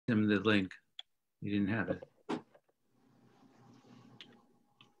him the link. He didn't have it.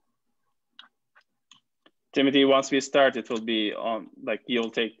 Timothy, once we start, it will be on, like,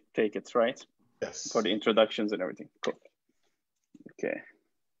 you'll take it, right? Yes. For the introductions and everything. Cool. Okay.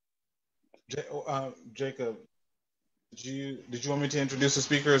 Jacob, did you want me to introduce the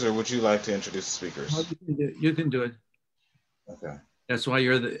speakers, or would you like to introduce the speakers? Well, you can do it. Okay. That's why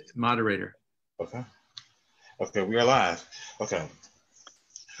you're the moderator. Okay. Okay, we are live. Okay.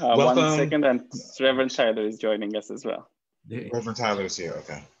 Welcome. 1 second, and Reverend Tyler is joining us as well. Reverend Tyler is here.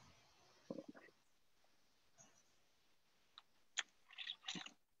 Okay.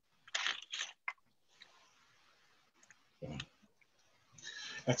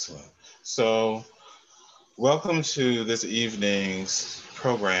 Excellent. So, welcome to this evening's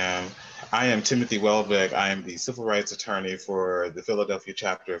program. I am Timothy Welbeck. I am the civil rights attorney for the Philadelphia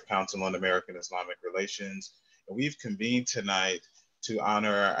chapter of Council on American Islamic Relations. And we've convened tonight to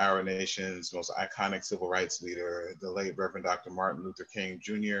honor our nation's most iconic civil rights leader, the late Reverend Dr. Martin Luther King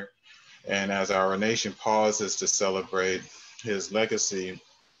Jr. And as our nation pauses to celebrate his legacy,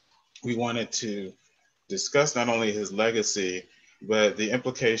 we wanted to discuss not only his legacy, but the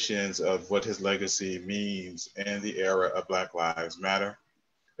implications of what his legacy means in the era of Black Lives Matter.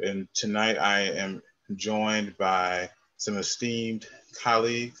 And tonight I am joined by some esteemed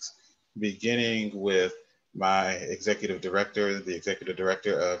colleagues, beginning with my executive director, the executive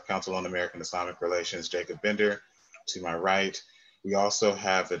director of Council on American Islamic Relations, Jacob Bender, to my right. We also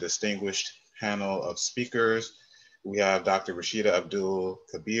have a distinguished panel of speakers. We have Dr. Rashidah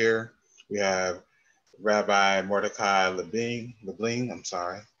Abdul-Khabeer. We have Rabbi Mordechai Liebling,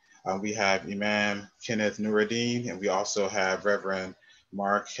 we have Imam Kenneth Nuriddin, and we also have Reverend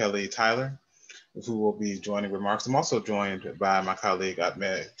Mark Kelly Tyler, who will be joining remarks. I'm also joined by my colleague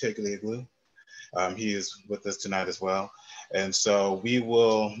A.M.E. He is with us tonight as well. And so we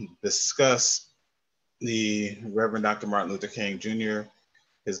will discuss the Reverend Dr. Martin Luther King Jr.,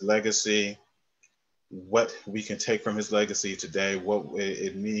 his legacy, what we can take from his legacy today, what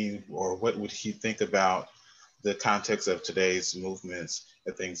it means, or what would he think about the context of today's movements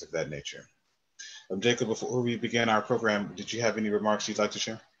and things of that nature. Jacob, before we begin our program, did you have any remarks you'd like to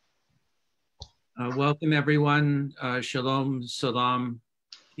share? Welcome everyone. Shalom, salam,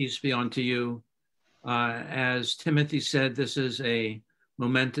 peace be unto you. As Timothy said, this is a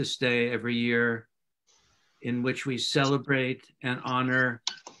momentous day every year in which we celebrate and honor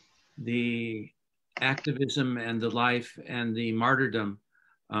the activism and the life and the martyrdom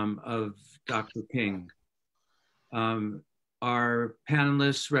of Dr. King. Our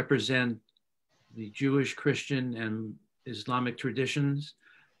panelists represent the Jewish, Christian, and Islamic traditions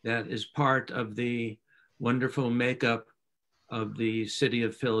that is part of the wonderful makeup of the city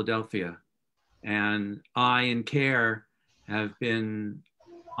of Philadelphia. And I and CAIR have been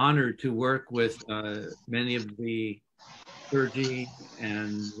honored to work with many of the clergy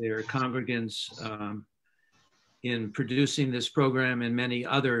and their congregants in producing this program and many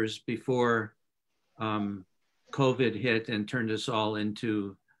others before COVID hit and turned us all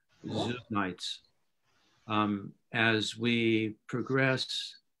into Zoom nights. As we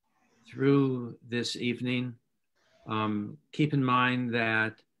progress through this evening, keep in mind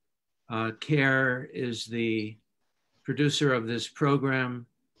that CAIR is the producer of this program.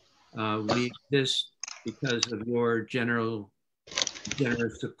 We exist because of your generous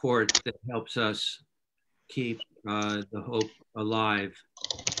support that helps us keep the hope alive.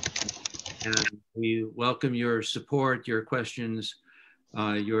 And we welcome your support, your questions,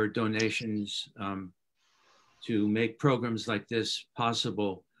 your donations to make programs like this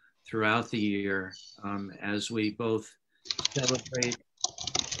possible throughout the year as we both celebrate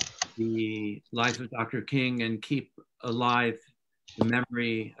the life of Dr. King and keep alive the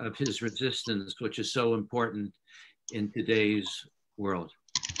memory of his resistance, which is so important in today's world.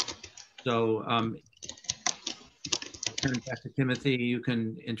 So turn back to Timothy. You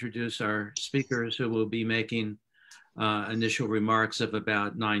can introduce our speakers who will be making initial remarks of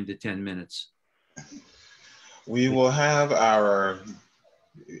about 9 to 10 minutes. We will have our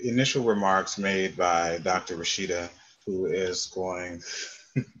initial remarks made by Dr. Rashidah, who is going.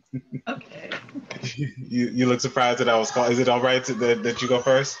 Okay. You look surprised that I was called. Is it all right that you go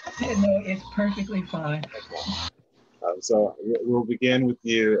first? No, it's perfectly fine. So we'll begin with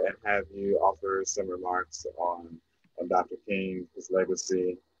you and have you offer some remarks on Dr. King, his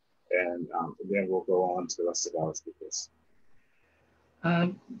legacy, and then we'll go on to the rest of our speakers.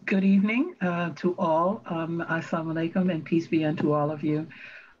 Good evening to all. Assalamu alaikum and peace be unto all of you.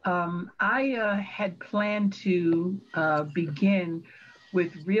 I had planned to begin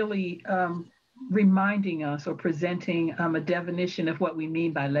with really reminding us or presenting a definition of what we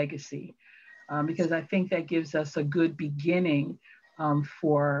mean by legacy, because I think that gives us a good beginning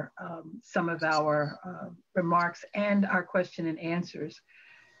for some of our remarks and our question and answers,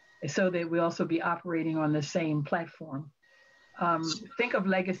 so that we also be operating on the same platform. Think of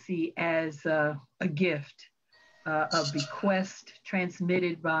legacy as a gift, a bequest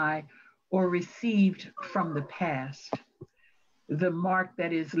transmitted by or received from the past. The mark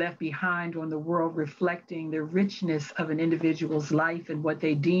that is left behind on the world, reflecting the richness of an individual's life and what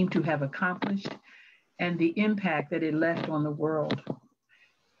they deem to have accomplished, and the impact that it left on the world.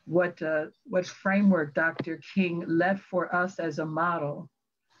 What framework Dr. King left for us as a model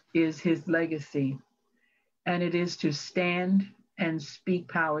is his legacy. And it is to stand and speak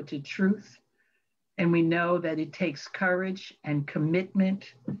power to truth. And we know that it takes courage and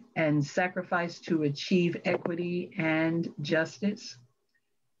commitment and sacrifice to achieve equity and justice,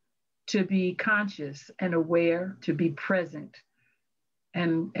 to be conscious and aware, to be present,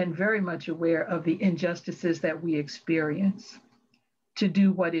 and very much aware of the injustices that we experience, to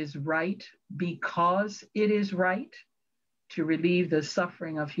do what is right because it is right, to relieve the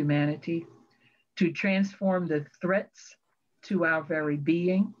suffering of humanity, to transform the threats to our very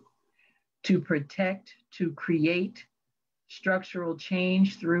being, to protect, to create structural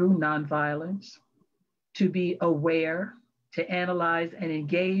change through nonviolence, to be aware, to analyze and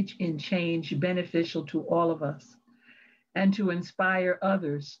engage in change beneficial to all of us, and to inspire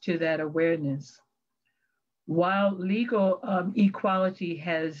others to that awareness. While legal equality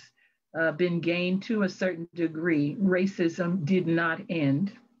has been gained to a certain degree, racism did not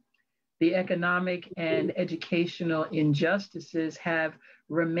end. The economic and educational injustices have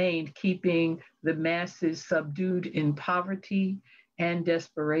remained, keeping the masses subdued in poverty and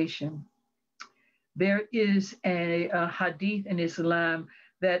desperation. There is a hadith in Islam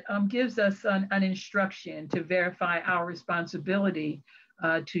that gives us an instruction to verify our responsibility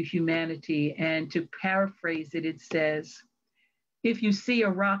to humanity. And to paraphrase it, it says, if you see a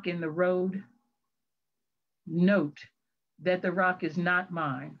rock in the road, note that the rock is not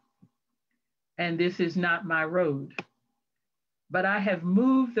mine, and this is not my road. But I have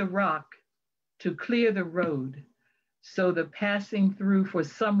moved the rock to clear the road, so the passing through for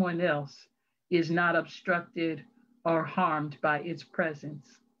someone else is not obstructed or harmed by its presence.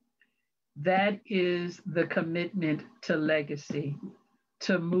 That is the commitment to legacy,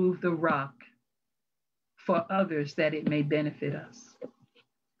 to move the rock for others that it may benefit us.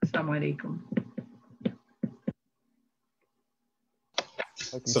 Assalamu alaikum.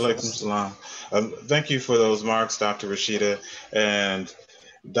 Salaikum salam. Thank you for those marks, Dr. Rashidah. And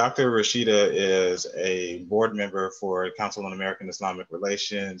Dr. Rashidah is a board member for Council on American Islamic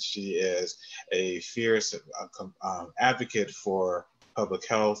Relations. She is a fierce advocate for public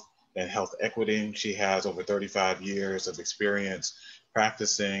health and health equity. She has over 35 years of experience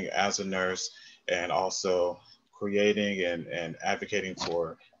practicing as a nurse and also creating and advocating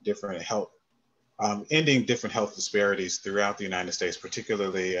for different health, ending different health disparities throughout the United States,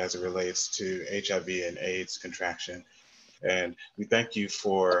 particularly as it relates to HIV and AIDS contraction. And we thank you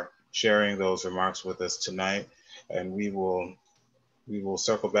for sharing those remarks with us tonight. And we will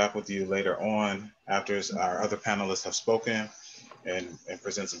circle back with you later on after our other panelists have spoken and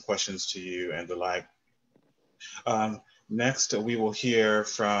present some questions to you and the like. Next, we will hear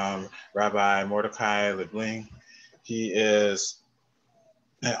from Rabbi Mordechai Liebling. He is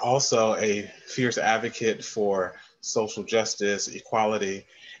also a fierce advocate for social justice, equality,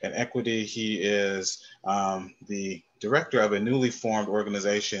 and equity. He is the director of a newly formed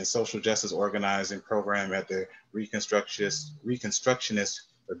organization, Social Justice Organizing Program at the Reconstructionist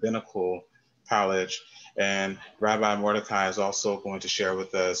Rabbinical College. And Rabbi Mordechai is also going to share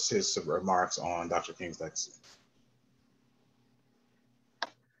with us his remarks on Dr. King's legacy.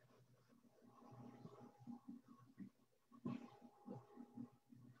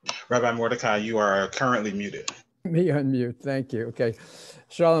 Rabbi Mordechai, you are currently muted. Me unmute, thank you. Okay.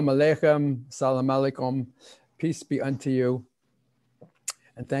 Shalom Aleichem, Salam Alaikum, peace be unto you.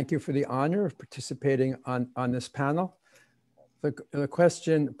 And thank you for the honor of participating on this panel. The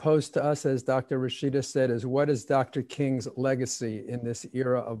question posed to us, as Dr. Rashidah said, is what is Dr. King's legacy in this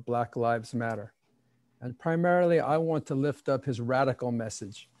era of Black Lives Matter? And primarily, I want to lift up his radical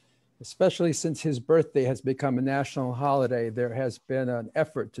message. Especially since his birthday has become a national holiday, there has been an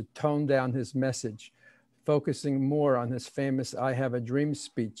effort to tone down his message, focusing more on his famous I Have a Dream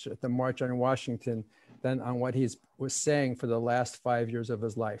speech at the March on Washington than on what he was saying for the last 5 years of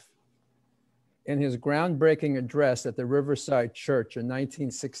his life. In his groundbreaking address at the Riverside Church in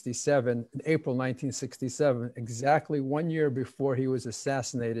April 1967, exactly 1 year before he was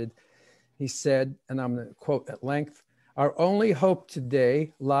assassinated, he said, and I'm going to quote at length, "Our only hope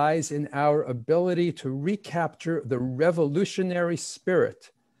today lies in our ability to recapture the revolutionary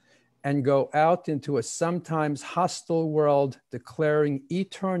spirit and go out into a sometimes hostile world, declaring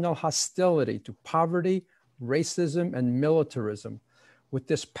eternal hostility to poverty, racism, and militarism. With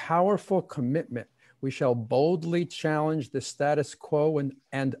this powerful commitment, we shall boldly challenge the status quo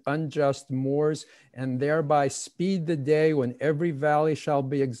and unjust mores, and thereby speed the day when every valley shall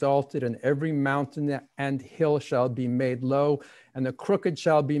be exalted and every mountain and hill shall be made low, and the crooked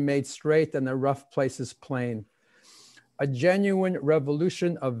shall be made straight and the rough places plain. A genuine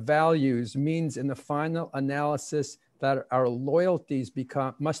revolution of values means in the final analysis that our loyalties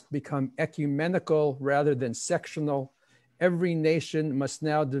must become ecumenical rather than sectional. Every nation must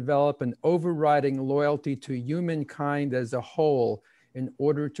now develop an overriding loyalty to humankind as a whole in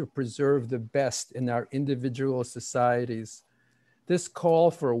order to preserve the best in our individual societies. This call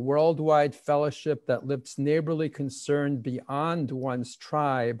for a worldwide fellowship that lifts neighborly concern beyond one's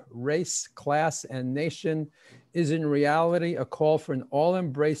tribe, race, class, and nation is in reality a call for an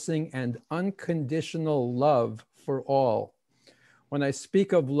all-embracing and unconditional love for all. When I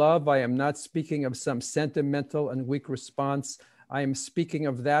speak of love, I am not speaking of some sentimental and weak response. I am speaking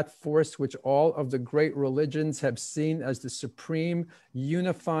of that force which all of the great religions have seen as the supreme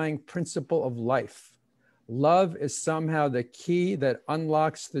unifying principle of life. Love is somehow the key that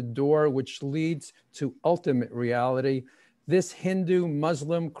unlocks the door which leads to ultimate reality. This Hindu,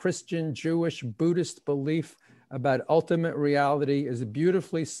 Muslim, Christian, Jewish, Buddhist belief about ultimate reality is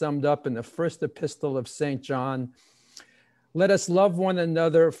beautifully summed up in the first epistle of St. John. Let us love one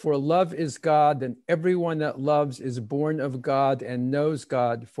another, for love is God, and everyone that loves is born of God and knows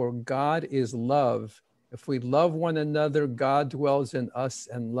God, for God is love. If we love one another, God dwells in us,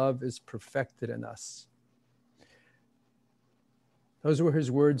 and love is perfected in us." Those were his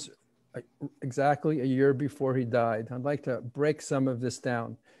words exactly a year before he died. I'd like to break some of this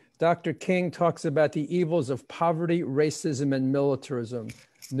down. Dr. King talks about the evils of poverty, racism, and militarism,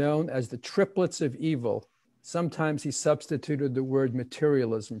 known as the triplets of evil. Sometimes he substituted the word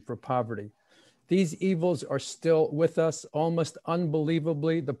materialism for poverty. These evils are still with us. Almost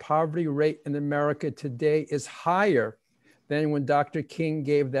unbelievably, the poverty rate in America today is higher than when Dr. King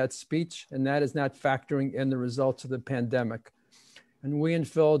gave that speech, and that is not factoring in the results of the pandemic. And we in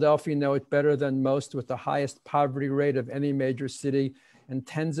Philadelphia know it better than most, with the highest poverty rate of any major city and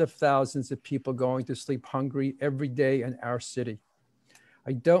tens of thousands of people going to sleep hungry every day in our city.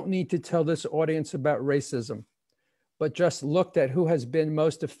 I don't need to tell this audience about racism, but just looked at who has been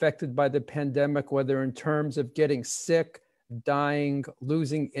most affected by the pandemic, whether in terms of getting sick, dying,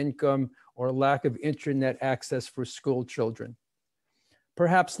 losing income, or lack of internet access for school children.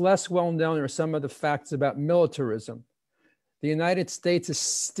 Perhaps less well known are some of the facts about militarism. The United States is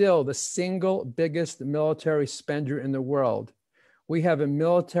still the single biggest military spender in the world. We have a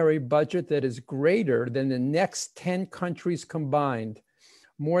military budget that is greater than the next 10 countries combined,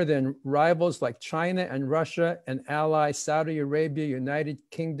 more than rivals like China and Russia and allies Saudi Arabia, United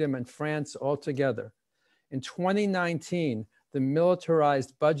Kingdom, and France altogether. In 2019, the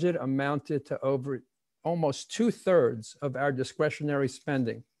militarized budget amounted to over almost 2/3 of our discretionary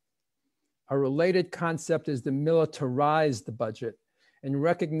spending. A related concept is the militarized budget. In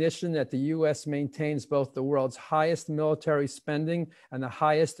recognition that the US maintains both the world's highest military spending and the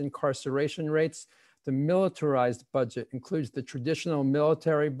highest incarceration rates, the militarized budget includes the traditional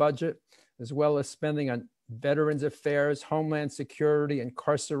military budget, as well as spending on Veterans Affairs, Homeland Security,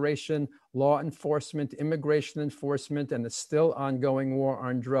 incarceration, law enforcement, immigration enforcement, and the still ongoing war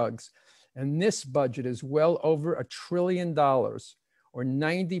on drugs. And this budget is well over $1 trillion, or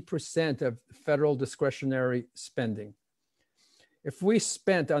 90% of federal discretionary spending. If we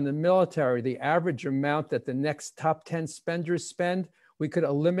spent on the military the average amount that the next top 10 spenders spend, we could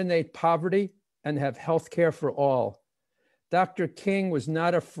eliminate poverty and have health care for all. Dr. King was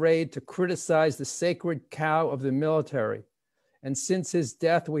not afraid to criticize the sacred cow of the military. And since his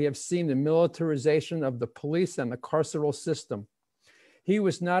death, we have seen the militarization of the police and the carceral system. He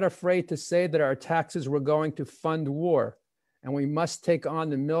was not afraid to say that our taxes were going to fund war, and we must take on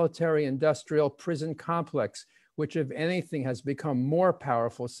the military-industrial prison complex, which, if anything, has become more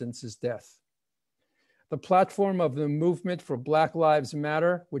powerful since his death. The platform of the Movement for Black Lives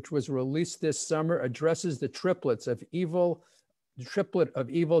Matter, which was released this summer, addresses the triplet of evils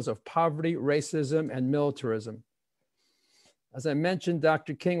of poverty, racism, and militarism. As I mentioned,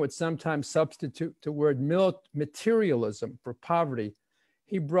 Dr. King would sometimes substitute the word materialism for poverty.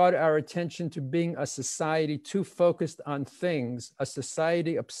 He brought our attention to being a society too focused on things, a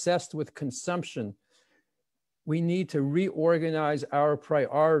society obsessed with consumption. We need to reorganize our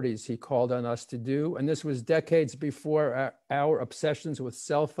priorities, he called on us to do. And this was decades before our obsessions with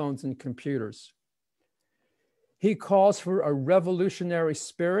cell phones and computers. He calls for a revolutionary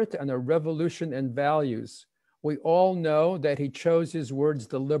spirit and a revolution in values. We all know that he chose his words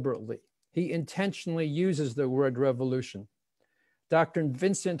deliberately. He intentionally uses the word revolution. Dr.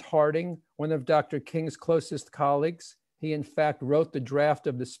 Vincent Harding, one of Dr. King's closest colleagues, he in fact wrote the draft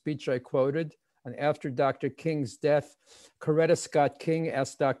of the speech I quoted. And after Dr. King's death, Coretta Scott King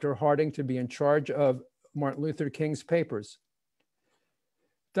asked Dr. Harding to be in charge of Martin Luther King's papers.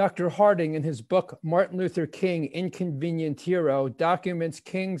 Dr. Harding, in his book, Martin Luther King, Inconvenient Hero, documents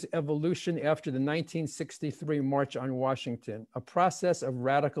King's evolution after the 1963 March on Washington, a process of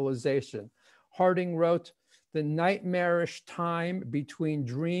radicalization. Harding wrote, "The nightmarish time between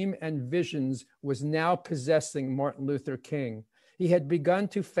dream and visions was now possessing Martin Luther King. He had begun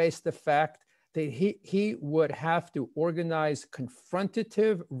to face the fact that he would have to organize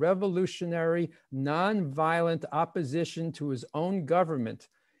confrontative, revolutionary, nonviolent opposition to his own government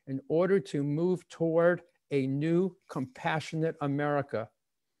in order to move toward a new, compassionate America.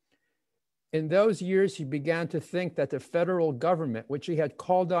 In those years, he began to think that the federal government, which he had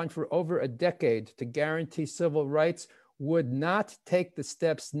called on for over a decade to guarantee civil rights, would not take the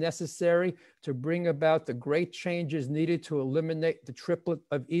steps necessary to bring about the great changes needed to eliminate the triplet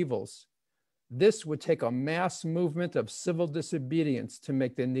of evils. This would take a mass movement of civil disobedience to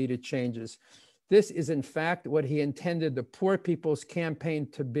make the needed changes. This is, in fact, what he intended the Poor People's Campaign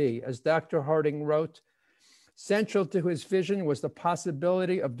to be. As Dr. Harding wrote, central to his vision was the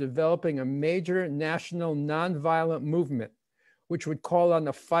possibility of developing a major national nonviolent movement, which would call on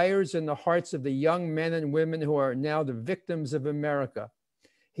the fires in the hearts of the young men and women who are now the victims of America.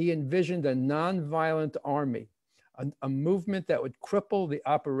 He envisioned a nonviolent army, a movement that would cripple the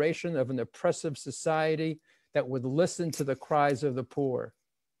operation of an oppressive society that would listen to the cries of the poor.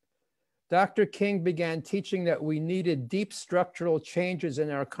 Dr. King began teaching that we needed deep structural changes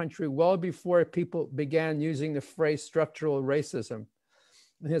in our country well before people began using the phrase structural racism.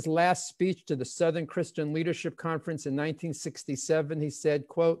 In his last speech to the Southern Christian Leadership Conference in 1967, he said,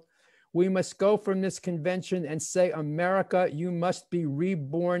 quote, "We must go from this convention and say, America, you must be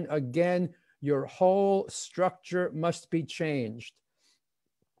reborn again. Your whole structure must be changed."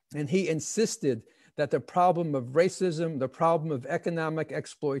 And he insisted that the problem of racism, the problem of economic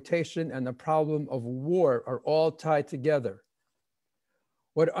exploitation, and the problem of war are all tied together.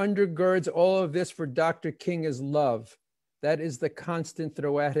 What undergirds all of this for Dr. King is love. That is the constant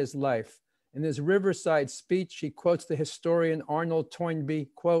throughout his life. In his Riverside speech, he quotes the historian Arnold Toynbee,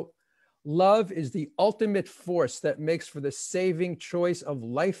 quote, "Love is the ultimate force that makes for the saving choice of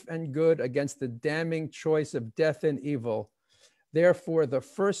life and good against the damning choice of death and evil. Therefore, the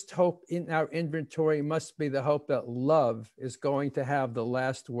first hope in our inventory must be the hope that love is going to have the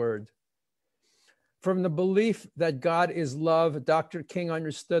last word." From the belief that God is love, Dr. King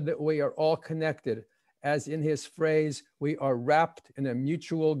understood that we are all connected. As in his phrase, we are wrapped in a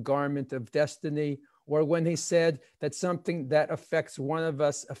mutual garment of destiny, or when he said that something that affects one of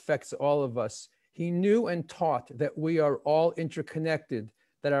us affects all of us. He knew and taught that we are all interconnected,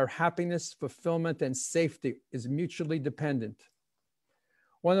 that our happiness, fulfillment, and safety is mutually dependent.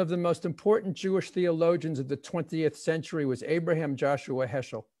 One of the most important Jewish theologians of the 20th century was Abraham Joshua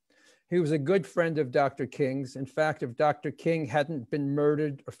Heschel. He was a good friend of Dr. King's. In fact, if Dr. King hadn't been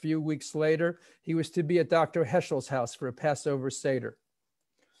murdered a few weeks later, he was to be at Dr. Heschel's house for a Passover Seder.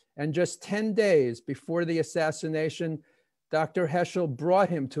 And just 10 days before the assassination, Dr. Heschel brought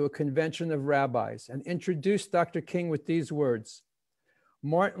him to a convention of rabbis and introduced Dr. King with these words: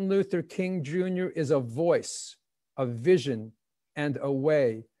 "Martin Luther King Jr. is a voice, a vision, and a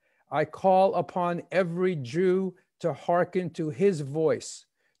way. I call upon every Jew to hearken to his voice,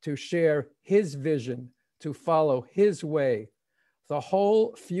 to share his vision, to follow his way. The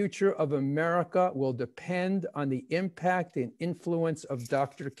whole future of America will depend on the impact and influence of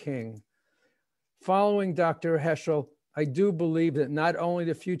Dr. King." Following Dr. Heschel, I do believe that not only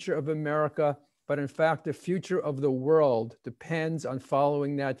the future of America, but in fact, the future of the world depends on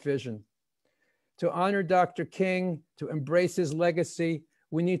following that vision. To honor Dr. King, to embrace his legacy,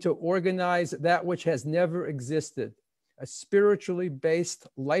 we need to organize that which has never existed, a spiritually based,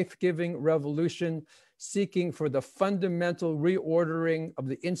 life-giving revolution seeking for the fundamental reordering of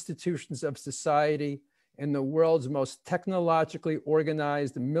the institutions of society in the world's most technologically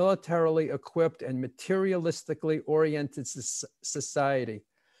organized, militarily equipped, and materialistically oriented society.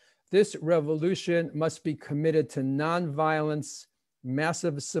 This revolution must be committed to nonviolence,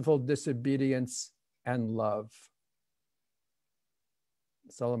 massive civil disobedience, and love.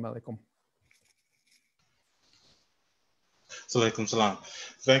 Assalamu alaikum. Alaikum salam.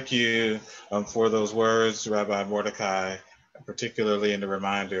 Thank you for those words, Rabbi Mordechai, particularly in the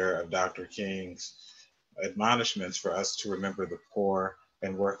reminder of Dr. King's admonishments for us to remember the poor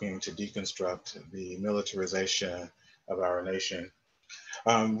and working to deconstruct the militarization of our nation.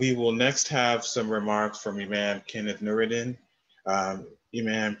 We will next have some remarks from Imam Kenneth Nuriddin.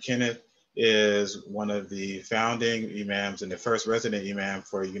 Imam Kenneth is one of the founding imams and the first resident imam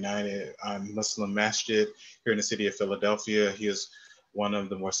for United Muslim Masjid here in the city of Philadelphia. He is one of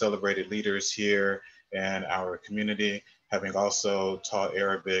the more celebrated leaders here in our community, having also taught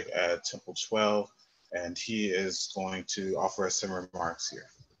Arabic at Temple 12, and he is going to offer us some remarks here.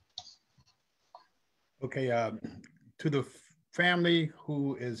 Okay, to the family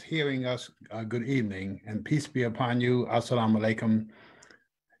who is hearing us, good evening and peace be upon you. Assalamu alaikum.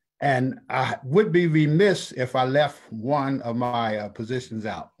 And I would be remiss if I left one of my positions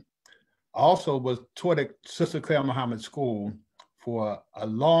out. I also was taught at Sister Claire Muhammad School for a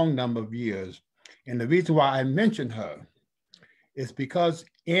long number of years. And the reason why I mentioned her is because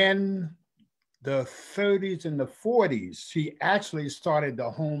in the 30s and the 40s, she actually started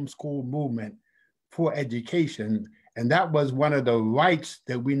the homeschool movement for education. And that was one of the rights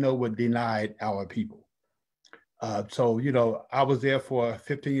that we know were denied our people. So, you know, I was there for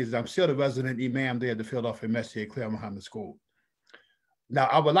 15 years. I'm still the resident imam there at the Philadelphia Masjid, Claire Muhammad School. Now,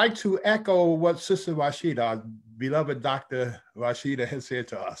 I would like to echo what Sister Rashidah, our beloved Dr. Rashidah, has said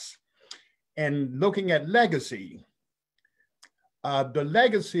to us. And looking at legacy, the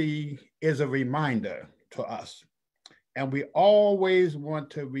legacy is a reminder to us. And we always want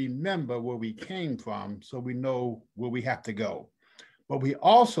to remember where we came from so we know where we have to go. But we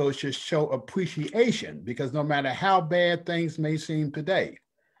also should show appreciation, because no matter how bad things may seem today,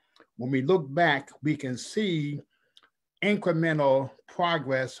 when we look back, we can see incremental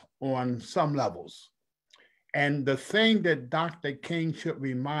progress on some levels. And the thing that Dr. King should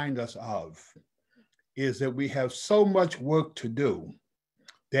remind us of is that we have so much work to do,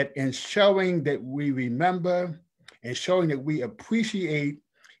 that in showing that we remember and showing that we appreciate,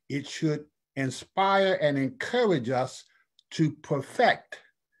 it should inspire and encourage us to perfect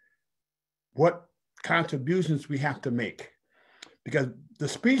what contributions we have to make. Because the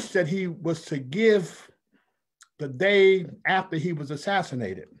speech that he was to give the day after he was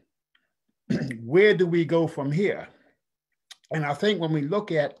assassinated, where do we go from here? And I think when we look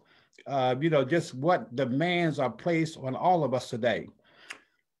at, you know, just what demands are placed on all of us today,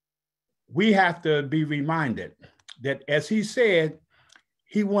 we have to be reminded that, as he said,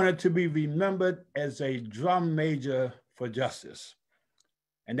 he wanted to be remembered as a drum major for justice.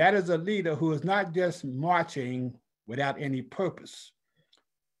 And that is a leader who is not just marching without any purpose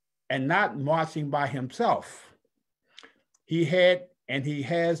and not marching by himself. He had, and he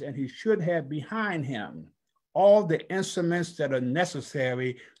has, and he should have behind him all the instruments that are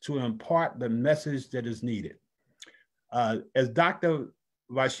necessary to impart the message that is needed. As Dr.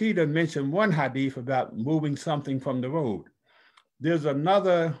 Rashidah mentioned one hadith about moving something from the road, there's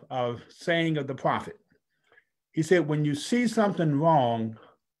another saying of the Prophet. He said, when you see something wrong,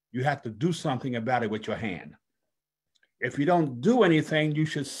 you have to do something about it with your hand. If you don't do anything, you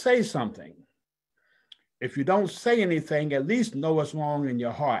should say something. If you don't say anything, at least know what's wrong in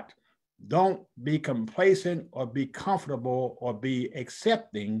your heart. Don't be complacent or be comfortable or be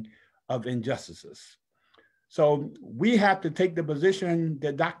accepting of injustices. So we have to take the position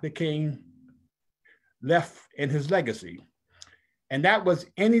that Dr. King left in his legacy. And that was,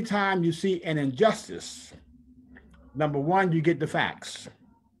 anytime you see an injustice, number one, you get the facts.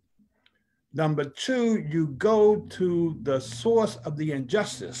 Number two, you go to the source of the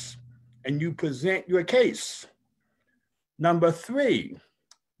injustice and you present your case. Number three,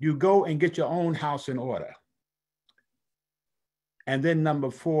 you go and get your own house in order. And then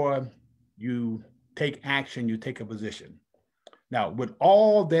number four, you take action, you take a position. Now, with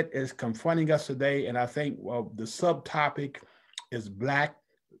all that is confronting us today, and I think, well, the subtopic is Black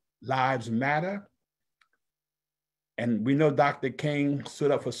Lives Matter. And we know Dr. King stood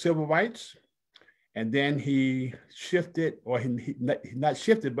up for civil rights, and then he shifted, or he not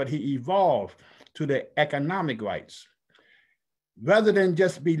shifted, but he evolved to the economic rights. Rather than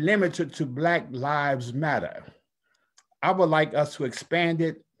just be limited to Black Lives Matter, I would like us to expand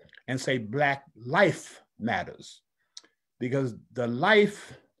it and say Black Life Matters, because the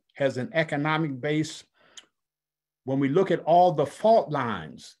life has an economic base. When we look at all the fault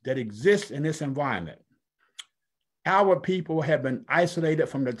lines that exist in this environment, our people have been isolated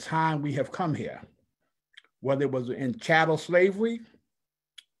from the time we have come here, whether it was in chattel slavery,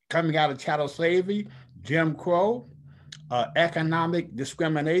 coming out of chattel slavery, Jim Crow, economic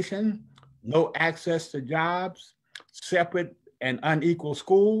discrimination, no access to jobs, separate and unequal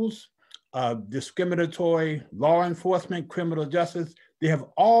schools, discriminatory law enforcement, criminal justice. There have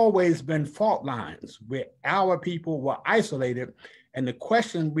always been fault lines where our people were isolated. And the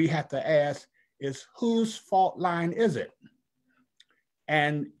question we have to ask is, whose fault line is it?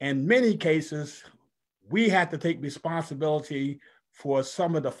 And in many cases, we have to take responsibility for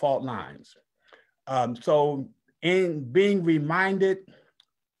some of the fault lines. So in being reminded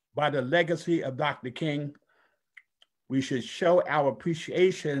by the legacy of Dr. King, we should show our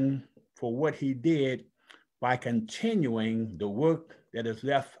appreciation for what he did by continuing the work that is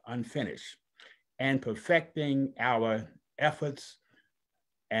left unfinished and perfecting our efforts.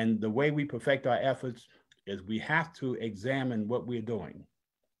 And the way we perfect our efforts is we have to examine what we're doing.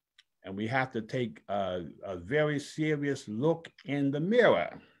 And we have to take a very serious look in the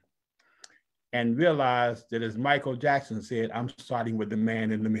mirror and realize that, as Michael Jackson said, I'm starting with the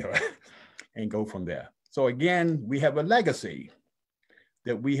man in the mirror and go from there. So again, we have a legacy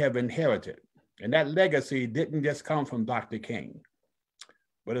that we have inherited. And that legacy didn't just come from Dr. King,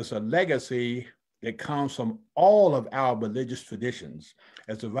 but it's a legacy that comes from all of our religious traditions.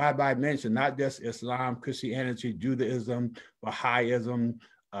 As the Rabbi mentioned, not just Islam, Christianity, Judaism, Baha'ism,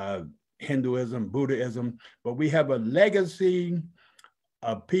 Hinduism, Buddhism, but we have a legacy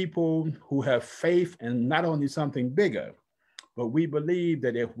of people who have faith in not only something bigger, but we believe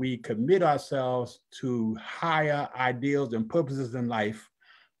that if we commit ourselves to higher ideals and purposes in life,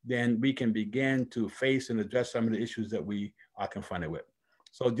 then we can begin to face and address some of the issues that we are confronted with.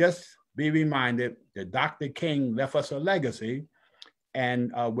 So just be reminded that Dr. King left us a legacy,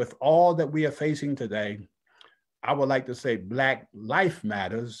 and with all that we are facing today, I would like to say Black life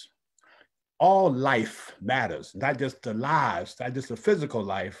matters. All life matters, not just the lives, not just the physical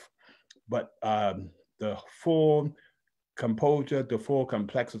life, but the full composure, the full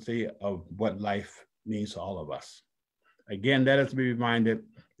complexity of what life means to all of us. Again, let us be reminded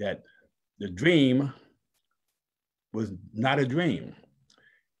that the dream was not a dream.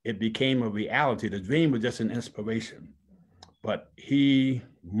 It became a reality. The dream was just an inspiration. But he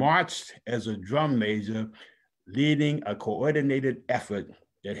marched as a drum major, leading a coordinated effort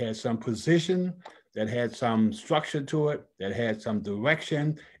that had some position, that had some structure to it, that had some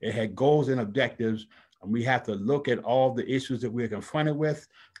direction. It had goals and objectives. And we have to look at all the issues that we're confronted with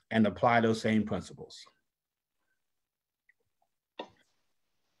and apply those same principles.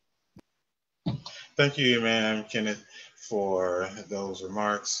 Thank you, Imam Kenneth, for those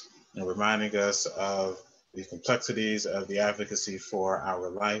remarks and reminding us of the complexities of the advocacy for our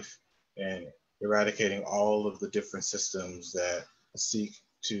life and eradicating all of the different systems that seek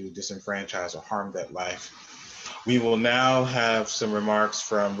to disenfranchise or harm that life. We will now have some remarks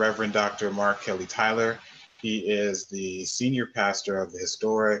from Reverend Dr. Mark Kelly Tyler. He is the senior pastor of the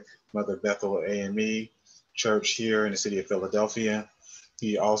historic Mother Bethel A.M.E. church here in the city of Philadelphia.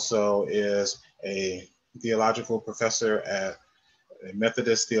 He also is a theological professor at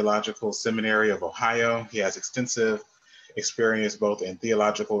Methodist Theological Seminary of Ohio. He has extensive experience both in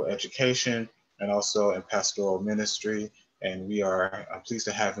theological education and also in pastoral ministry. And we are pleased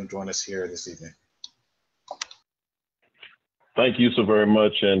to have him join us here this evening. Thank you so very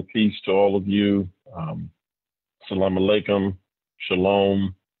much, and peace to all of you. Salam alaikum,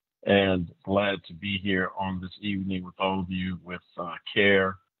 shalom, and glad to be here on this evening with all of you with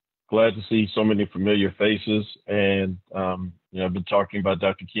CAIR. Glad to see so many familiar faces. And I've been talking about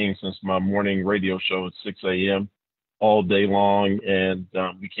Dr. King since my morning radio show at 6 a.m. all day long, and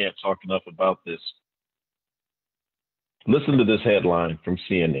we can't talk enough about this. Listen to this headline from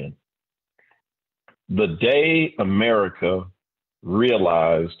CNN. The day America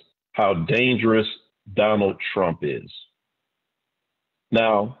realized how dangerous Donald Trump is.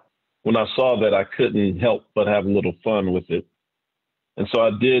 Now, when I saw that, I couldn't help but have a little fun with it. And so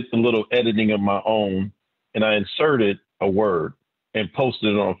I did a little editing of my own, and I inserted a word and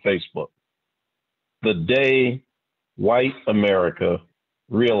posted it on Facebook. The day white America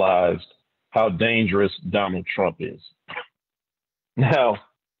realized how dangerous Donald Trump is. Now,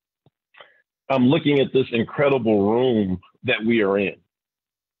 I'm looking at this incredible room that we are in,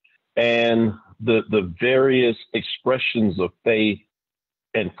 and the various expressions of faith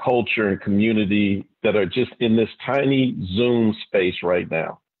and culture and community that are just in this tiny Zoom space right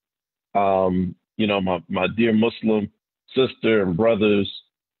now. My dear Muslim sister and brothers,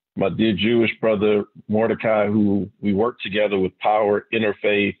 my dear Jewish brother, Mordechai, who we work together with Power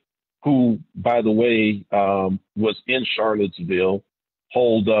Interfaith, who, by the way, was in Charlottesville,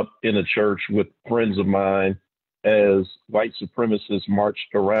 holed up in a church with friends of mine as white supremacists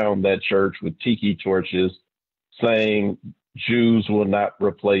marched around that church with tiki torches saying Jews will not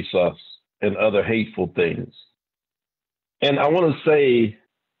replace us and other hateful things. And I want to say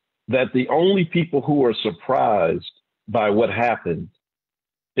that the only people who are surprised by what happened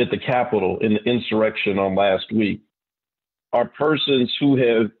at the Capitol in the insurrection on last week are persons who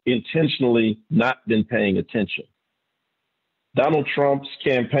have intentionally not been paying attention. Donald Trump's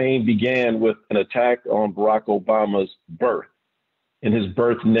campaign began with an attack on Barack Obama's birth and his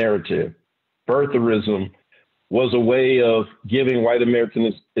birth narrative. Birtherism was a way of giving white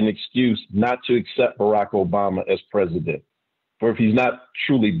Americans an excuse not to accept Barack Obama as president. For if he's not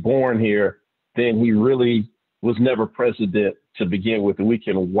truly born here, then he really was never president to begin with, and we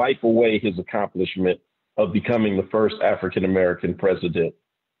can wipe away his accomplishment of becoming the first African-American president.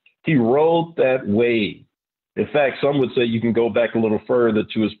 He rode that wave. In fact, some would say you can go back a little further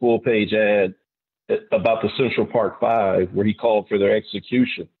to his full-page ad about the Central Park Five, where he called for their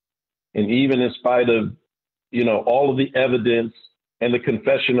execution. And even in spite of, all of the evidence and the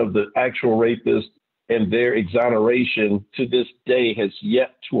confession of the actual rapist and their exoneration, to this day has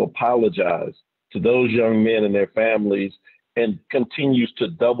yet to apologize to those young men and their families, and continues to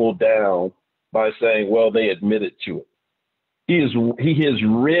double down by saying, well, they admitted to it. He has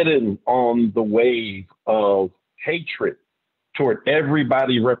ridden on the wave of hatred toward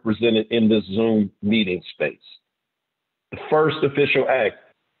everybody represented in this Zoom meeting space. The first official act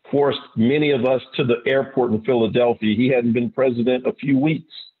forced many of us to the airport in Philadelphia. He hadn't been president a few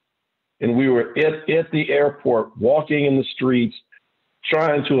weeks. And we were at the airport, walking in the streets,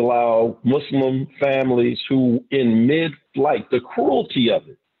 trying to allow Muslim families who in mid-flight, the cruelty of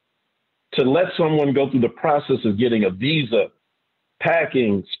it, to let someone go through the process of getting a visa,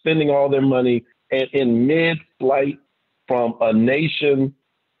 packing, spending all their money, and in mid-flight from a nation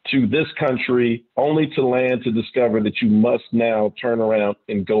to this country, only to land to discover that you must now turn around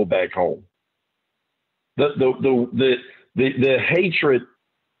and go back home. The hatred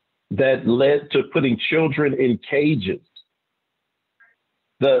that led to putting children in cages,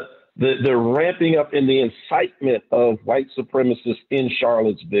 the ramping up in the incitement of white supremacists in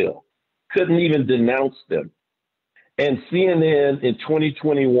Charlottesville, couldn't even denounce them. And CNN in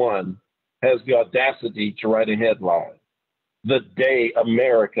 2021 has the audacity to write a headline, "The Day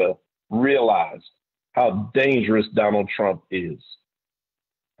America Realized How Dangerous Donald Trump Is."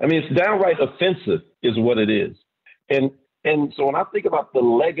 I mean, it's downright offensive is what it is. And so when I think about the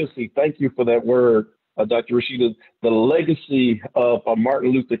legacy, thank you for that word, Dr. Rashidah, the legacy of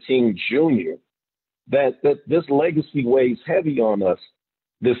Martin Luther King Jr., that this legacy weighs heavy on us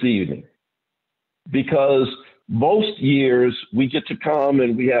this evening. Because most years we get to come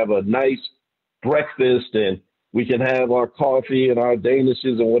and we have a nice breakfast and we can have our coffee and our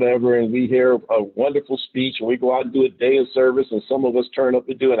danishes and whatever, and we hear a wonderful speech and we go out and do a day of service, and some of us turn up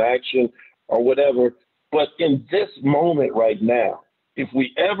and do an action or whatever. But in this moment right now, if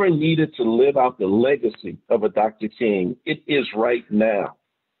we ever needed to live out the legacy of a Dr. King, it is right now.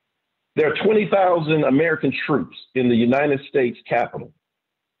 There are 20,000 American troops in the United States Capitol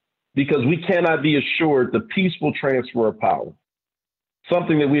because we cannot be assured the peaceful transfer of power,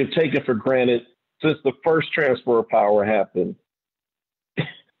 something that we have taken for granted since the first transfer of power happened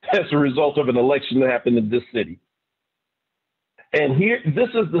as a result of an election that happened in this city. And here, this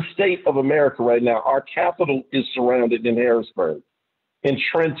is the state of America right now. Our capital is surrounded in Harrisburg. In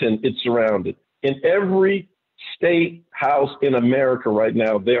Trenton, it's surrounded. In every state house in America right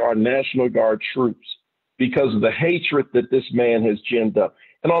now, there are National Guard troops because of the hatred that this man has ginned up.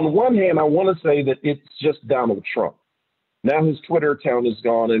 And on the one hand, I want to say that it's just Donald Trump. Now his Twitter account is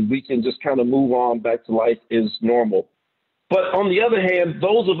gone and we can just kind of move on back to life as normal. But on the other hand,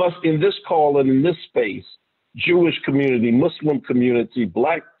 those of us in this call and in this space, Jewish community, Muslim community,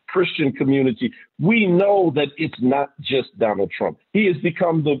 Black Christian community, we know that it's not just Donald Trump. He has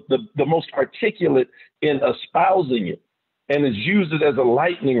become the most articulate in espousing it and has used it as a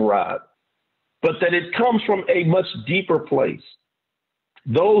lightning rod, but that it comes from a much deeper place.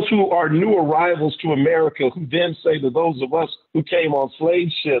 Those who are new arrivals to America, who then say to those of us who came on slave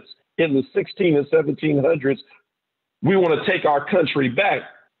ships in the 16 and 1700s, we want to take our country back.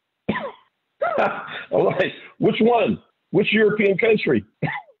 I'm like, which one? Which European country?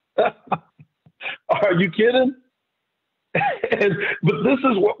 Are you kidding? But this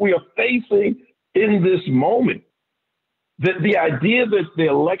is what we are facing in this moment. That the idea that the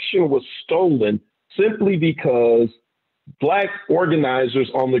election was stolen simply because Black organizers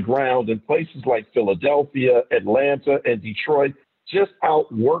on the ground in places like Philadelphia, Atlanta, and Detroit just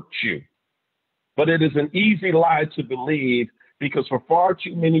outworked you. But it is an easy lie to believe because for far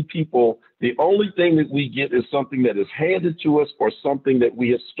too many people, the only thing that we get is something that is handed to us or something that we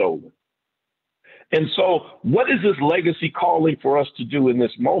have stolen. And so what is this legacy calling for us to do in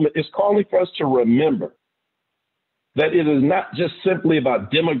this moment? It's calling for us to remember that it is not just simply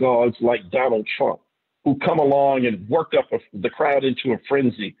about demagogues like Donald Trump who come along and work up the crowd into a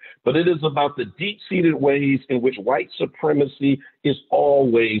frenzy, but it is about the deep-seated ways in which white supremacy is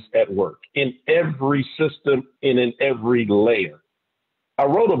always at work in every system and in every layer. I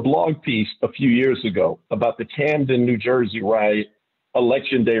wrote a blog piece a few years ago about the Camden, New Jersey riot,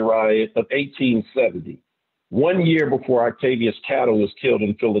 Election Day riot of 1870, 1 year before Octavius Cattle was killed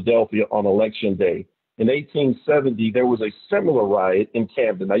in Philadelphia on Election Day. In 1870, there was a similar riot in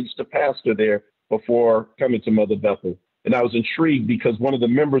Camden. I used to pastor there before coming to Mother Bethel. And I was intrigued because one of the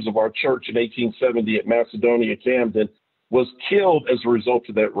members of our church in 1870 at Macedonia, Camden, was killed as a result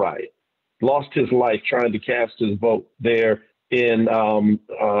of that riot, lost his life trying to cast his vote there in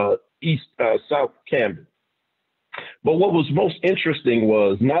South Camden. But what was most interesting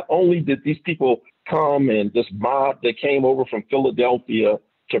was not only did these people come and this mob that came over from Philadelphia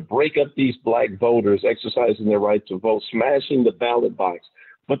to break up these Black voters exercising their right to vote, smashing the ballot box,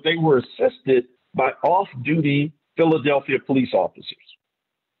 but they were assisted by off-duty Philadelphia police officers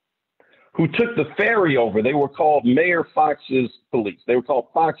who took the ferry over. They were called Mayor Fox's police. They were called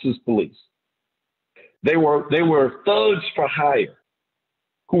Fox's police. They were thugs for hire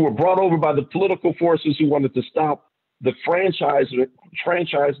who were brought over by the political forces who wanted to stop the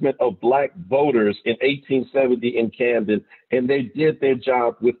franchisement of Black voters in 1870 in Camden, and they did their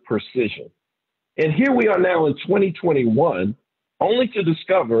job with precision. And here we are now in 2021, only to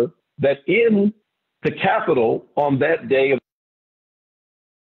discover that in the Capitol on that day of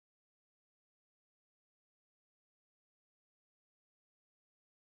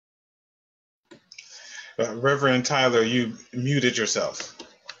Reverend Tyler, you muted yourself.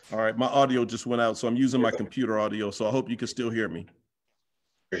 All right, my audio just went out, so I'm using my computer audio, so I hope you can still hear me.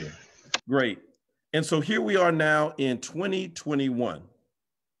 Hear you. Great. And so here we are now in 2021.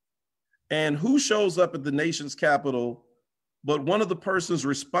 And who shows up at the nation's capital but one of the persons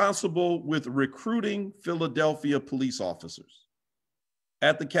responsible with recruiting Philadelphia police officers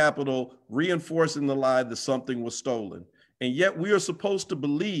at the Capitol, reinforcing the lie that something was stolen. And yet we are supposed to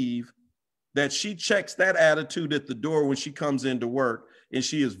believe that she checks that attitude at the door when she comes into work and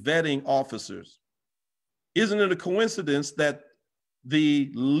she is vetting officers. Isn't it a coincidence that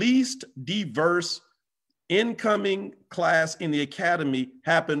the least diverse incoming class in the academy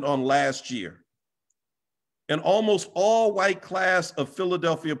happened on last year? An almost all white class of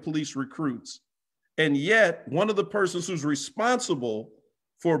Philadelphia police recruits. And yet one of the persons who's responsible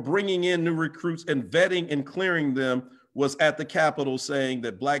for bringing in new recruits and vetting and clearing them was at the Capitol saying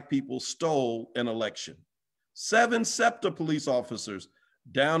that Black people stole an election. 7 SEPTA police officers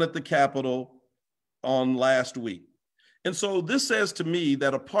down at the Capitol on last week. And so this says to me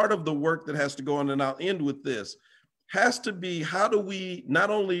that a part of the work that has to go on, and I'll end with this, has to be how do we not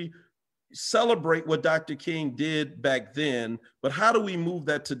only celebrate what Dr. King did back then, but how do we move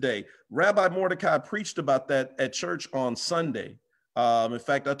that today? Rabbi Mordechai preached about that at church on Sunday. In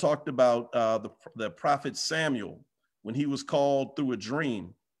fact, I talked about the prophet Samuel when he was called through a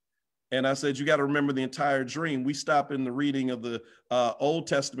dream. And I said, you got to remember the entire dream. We stop in the reading of the Old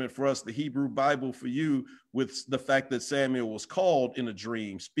Testament for us, the Hebrew Bible for you, with the fact that Samuel was called in a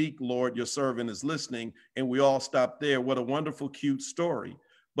dream. Speak, Lord, your servant is listening. And we all stop there. What a wonderful, cute story.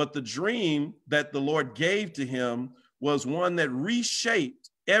 But the dream that the Lord gave to him was one that reshaped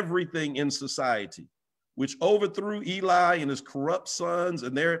everything in society, which overthrew Eli and his corrupt sons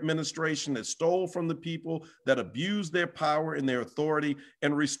and their administration that stole from the people, that abused their power and their authority,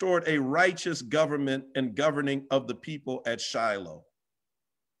 and restored a righteous government and governing of the people at Shiloh.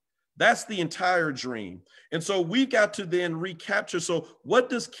 That's the entire dream. And so we got to then recapture. So what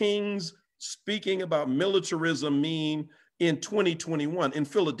does King's speaking about militarism mean in 2021? In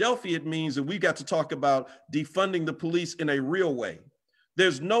Philadelphia, it means that we've got to talk about defunding the police in a real way.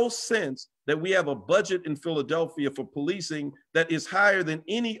 There's no sense that we have a budget in Philadelphia for policing that is higher than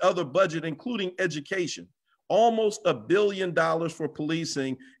any other budget, including education. Almost $1 billion for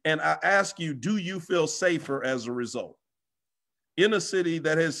policing. And I ask you, do you feel safer as a result? In a city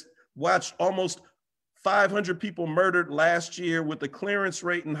that has watched almost 500 people murdered last year with a clearance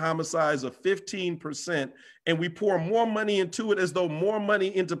rate in homicides of 15%, and we pour more money into it as though more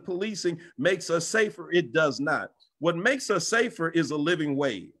money into policing makes us safer. It does not. What makes us safer is a living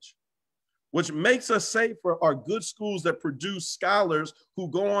wage. What makes us safer are good schools that produce scholars who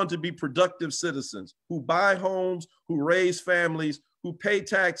go on to be productive citizens, who buy homes, who raise families, who pay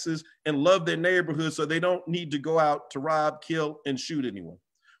taxes and love their neighborhood so they don't need to go out to rob, kill, and shoot anyone.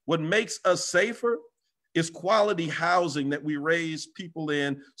 What makes us safer is quality housing that we raise people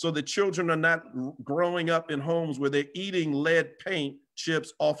in so that children are not growing up in homes where they're eating lead paint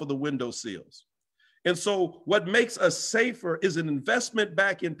chips off of the window sills. And so what makes us safer is an investment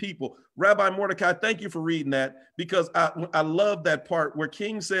back in people. Rabbi Mordechai, thank you for reading that, because I love that part where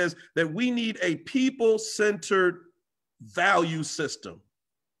King says that we need a people-centered value system.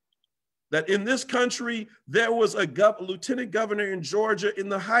 That in this country, there was a lieutenant governor in Georgia in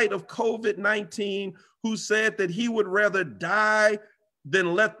the height of COVID-19 who said that he would rather die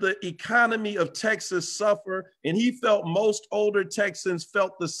than let the economy of Texas suffer. And he felt most older Texans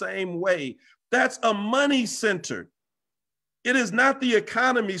felt the same way. That's a money-centered. It is not the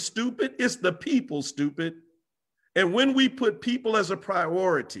economy, stupid, it's the people, stupid. And when we put people as a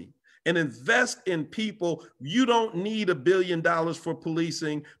priority and invest in people, you don't need $1 billion for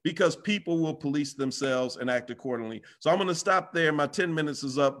policing, because people will police themselves and act accordingly. So I'm gonna stop there. My 10 minutes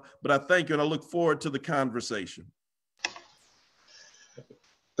is up, but I thank you and I look forward to the conversation.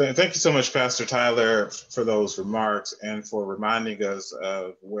 Thank you so much, Pastor Tyler, for those remarks and for reminding us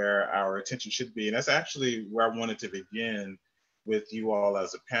of where our attention should be. And that's actually where I wanted to begin with you all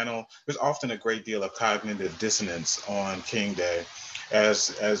as a panel. There's often a great deal of cognitive dissonance on King Day.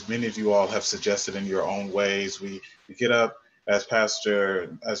 As many of you all have suggested in your own ways, we get up, as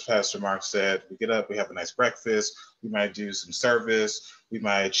Pastor Mark said, we get up, we have a nice breakfast, we might do some service, we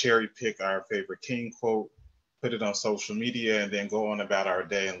might cherry pick our favorite King quote, put it on social media, and then go on about our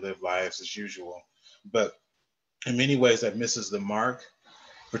day and live lives as usual. But in many ways that misses the mark,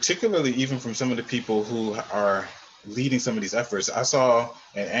 particularly even from some of the people who are leading some of these efforts. I saw,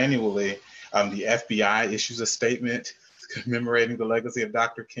 and annually, the FBI issues a statement commemorating the legacy of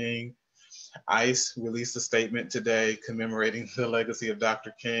Dr. King. ICE released a statement today commemorating the legacy of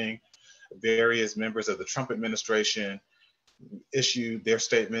Dr. King. Various members of the Trump administration issued their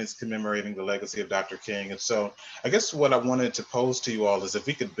statements commemorating the legacy of Dr. King. And so I guess what I wanted to pose to you all is if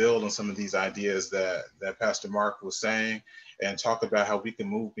we could build on some of these ideas that Pastor Mark was saying and talk about how we can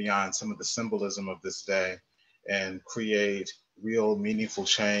move beyond some of the symbolism of this day and create real meaningful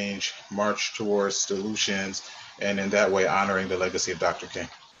change, march towards solutions, and in that way honoring the legacy of Dr. King.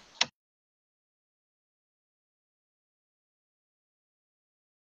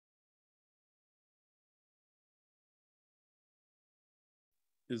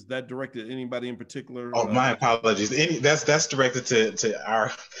 Is that directed at anybody in particular? Oh, my apologies. That's directed to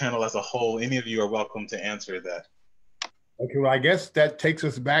our panel as a whole. Any of you are welcome to answer that. Okay, well, I guess that takes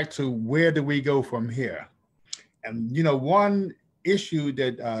us back to where do we go from here? And, you know, one issue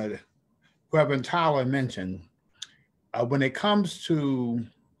that Reverend Tyler mentioned, when it comes to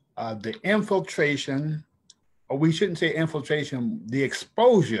the infiltration, or we shouldn't say infiltration, the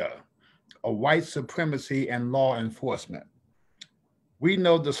exposure of white supremacy and law enforcement. We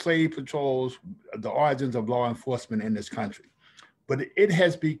know the slave patrols, the origins of law enforcement in this country, but it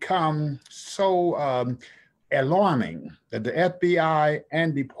has become so alarming that the FBI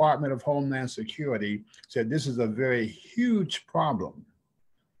and Department of Homeland Security said this is a very huge problem,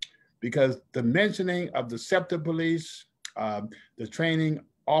 because the mentioning of the SEPTA police, the training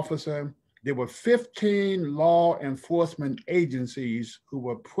officer, there were 15 law enforcement agencies who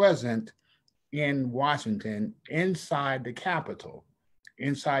were present in Washington, inside the Capitol,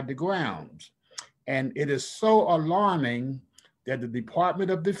 inside the grounds. And it is so alarming that the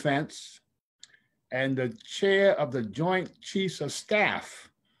Department of Defense and the chair of the Joint Chiefs of Staff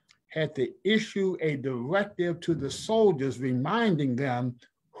had to issue a directive to the soldiers reminding them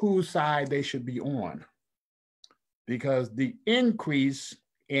whose side they should be on. Because the increase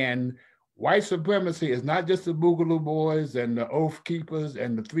in white supremacy is not just the Boogaloo Boys and the Oath Keepers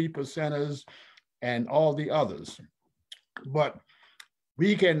and the 3%ers and all the others, but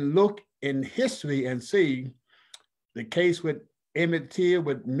we can look in history and see the case with Emmett Till,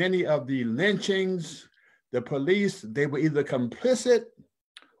 with many of the lynchings. The police, they were either complicit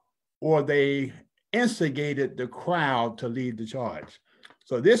or they instigated the crowd to lead the charge.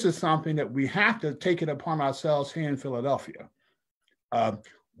 So this is something that we have to take it upon ourselves here in Philadelphia.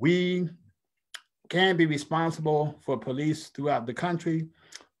 We can be responsible for police throughout the country,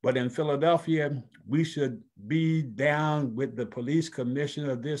 but in Philadelphia, we should be down with the police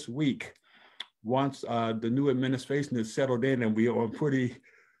commissioner this week once the new administration is settled in, and we are pretty,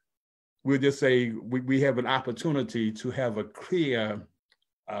 we'll just say we have an opportunity to have a clear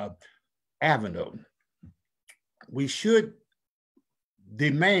avenue. We should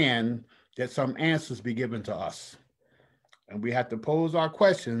demand that some answers be given to us. And we have to pose our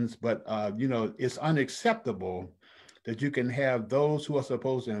questions, but you know, it's unacceptable that you can have those who are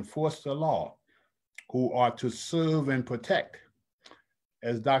supposed to enforce the law, who are to serve and protect.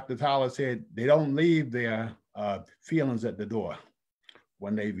 As Dr. Tyler said, they don't leave their feelings at the door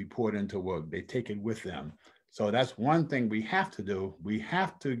when they report into work. They take it with them. So that's one thing we have to do. We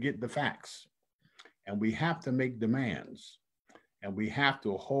have to get the facts. and we have to make demands, and we have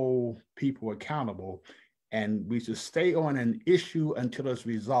to hold people accountable, and we should stay on an issue until it's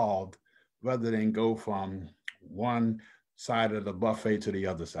resolved rather than go from one side of the buffet to the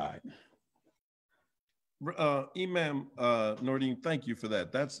other side. Imam Nuriddin, thank you for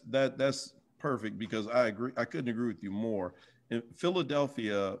that. That's perfect, because I agree. I couldn't agree with you more. In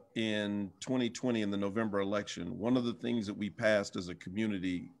Philadelphia in 2020, in the November election, one of the things that we passed as a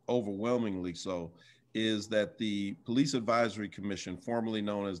community, overwhelmingly so, is that the Police Advisory Commission, formerly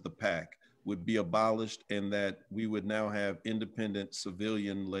known as the PAC, would be abolished, and that we would now have independent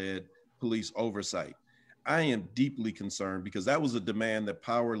civilian-led police oversight. I am deeply concerned, because that was a demand that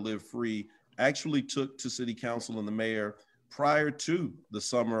Power Live Free actually took to City Council and the mayor prior to the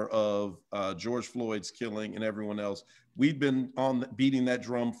summer of George Floyd's killing and everyone else. We've been on beating that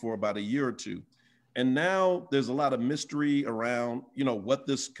drum for about a year or two. And now there's a lot of mystery around, what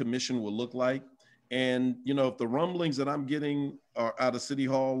this commission will look like. And, if the rumblings that I'm getting out of City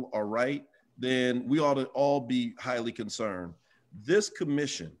Hall are right, then we ought to all be highly concerned. This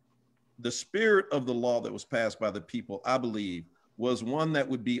commission, the spirit of the law that was passed by the people, I believe, was one that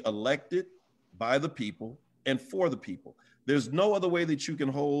would be elected by the people and for the people. There's no other way that you can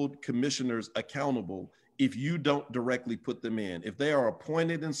hold commissioners accountable if you don't directly put them in. If they are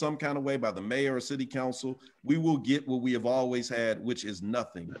appointed in some kind of way by the mayor or city council, we will get what we have always had, which is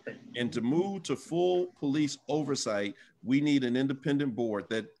nothing. And to move to full police oversight, we need an independent board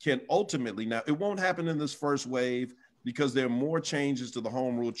that can ultimately, now it won't happen in this first wave because there are more changes to the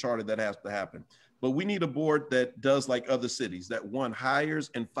home rule charter that has to happen. But we need a board that does like other cities, that one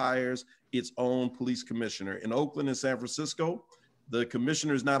hires and fires its own police commissioner. In Oakland and San Francisco, the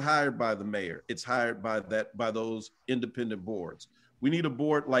commissioner is not hired by the mayor. It's hired by those independent boards. We need a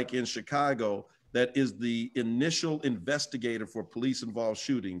board like in Chicago that is the initial investigator for police-involved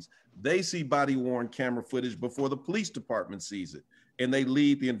shootings. They see body-worn camera footage before the police department sees it, and they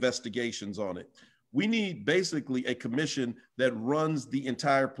lead the investigations on it. We need basically a commission that runs the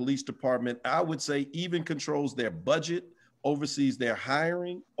entire police department. I would say even controls their budget, oversees their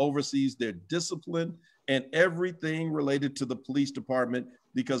hiring, oversees their discipline, and everything related to the police department,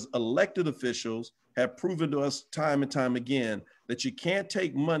 because elected officials have proven to us time and time again that you can't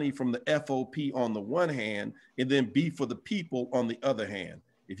take money from the FOP on the one hand and then be for the people on the other hand.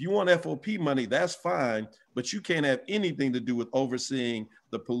 If you want FOP money, that's fine, but you can't have anything to do with overseeing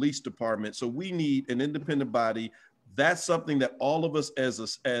the police department. So we need an independent body. That's something that all of us as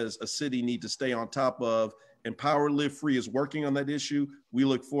a city need to stay on top of. And Power Live Free is working on that issue. We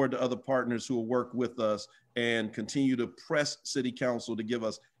look forward to other partners who will work with us and continue to press City Council to give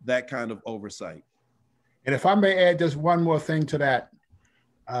us that kind of oversight. And if I may add just one more thing to that,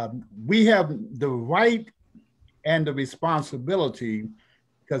 we have the right and the responsibility,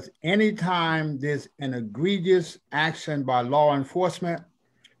 because anytime there's an egregious action by law enforcement,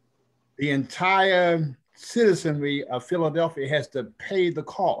 the entire citizenry of Philadelphia has to pay the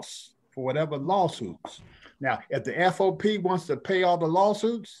costs for whatever lawsuits. Now, if the FOP wants to pay all the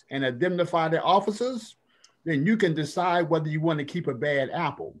lawsuits and indemnify their officers, then you can decide whether you want to keep a bad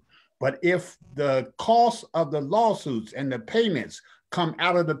apple. But if the cost of the lawsuits and the payments come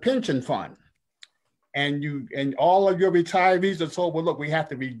out of the pension fund, and all of your retirees are told, well, look, we have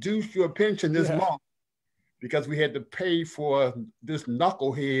to reduce your pension this month because we had to pay for this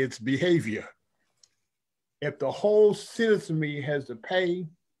knucklehead's behavior. If the whole citizenry has to pay,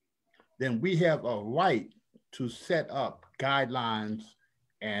 then we have a right to set up guidelines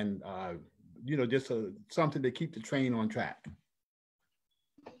and, just something to keep the train on track.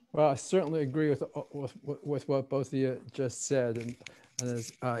 Well, I certainly agree with what both of you just said. And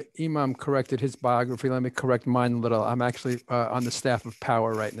as Imam corrected his biography, let me correct mine a little. I'm actually on the staff of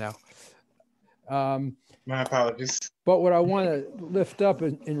Power right now. My apologies. But what I want to lift up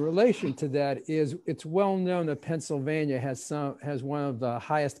in relation to that is it's well known that Pennsylvania has one of the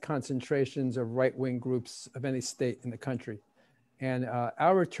highest concentrations of right-wing groups of any state in the country. And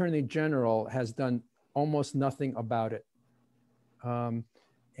our Attorney General has done almost nothing about it.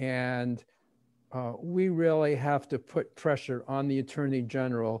 We really have to put pressure on the Attorney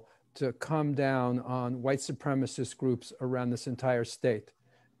General to come down on white supremacist groups around this entire state.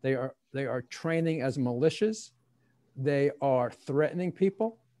 They are training as militias. They are threatening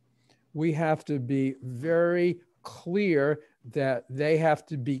people. We have to be very clear that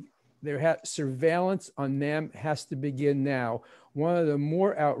surveillance on them has to begin now. One of the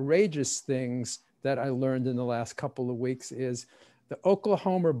more outrageous things that I learned in the last couple of weeks is the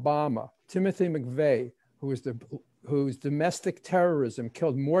Oklahoma bomber, Timothy McVeigh, whose domestic terrorism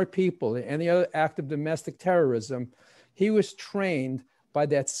killed more people than any other act of domestic terrorism. He was trained by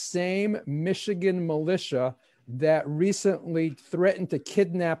that same Michigan militia that recently threatened to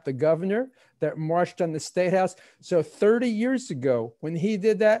kidnap the governor, that marched on the State House. So 30 years ago, when he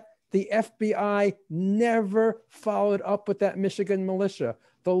did that, the FBI never followed up with that Michigan militia.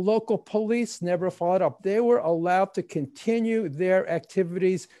 The local police never followed up. They were allowed to continue their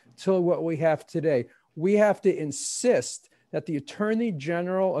activities till what we have today. We have to insist that the Attorney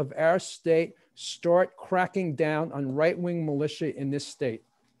General of our state start cracking down on right-wing militia in this state.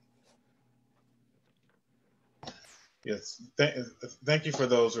 Yes, thank you for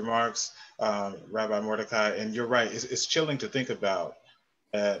those remarks, Rabbi Mordechai. And you're right, it's chilling to think about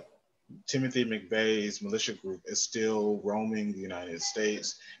that Timothy McVeigh's militia group is still roaming the United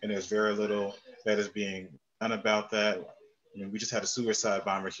States, and there's very little that is being done about that. I mean, we just had a suicide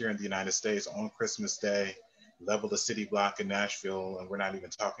bomber here in the United States on Christmas Day, leveled a city block in Nashville, and we're not even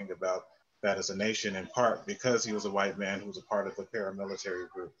talking about that as a nation, in part because he was a white man who was a part of the paramilitary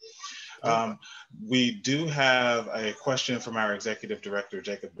group. We do have a question from our executive director,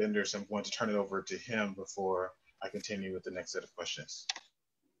 Jacob Bender, so I'm going to turn it over to him before I continue with the next set of questions.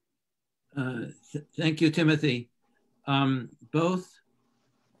 Thank you, Timothy. Both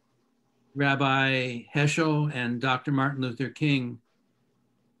Rabbi Heschel and Dr. Martin Luther King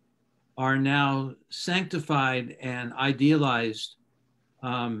are now sanctified and idealized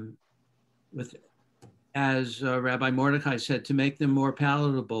as Rabbi Mordechai said, to make them more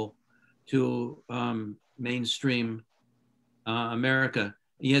palatable to mainstream America.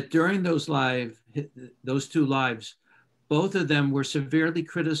 Yet during those two lives, both of them were severely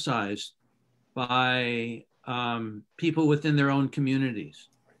criticized by people within their own communities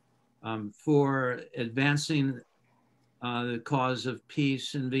for advancing the cause of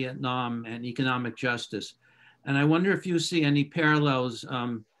peace in Vietnam and economic justice. And I wonder if you see any parallels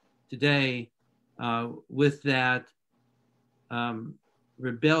today with that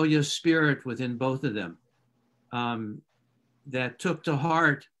rebellious spirit within both of them that took to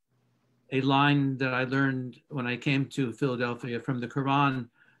heart a line that I learned when I came to Philadelphia from the Quran,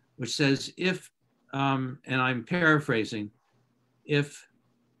 which says, if, and I'm paraphrasing, if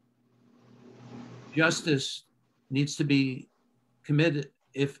justice needs to be committed,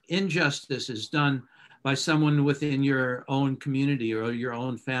 if injustice is done by someone within your own community or your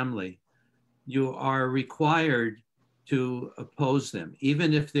own family, you are required to oppose them,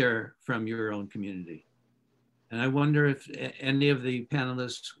 even if they're from your own community. And I wonder if any of the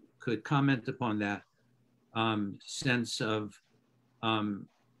panelists could comment upon that sense of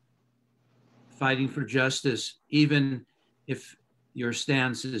fighting for justice, even if your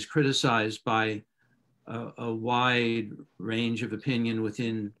stance is criticized by a wide range of opinion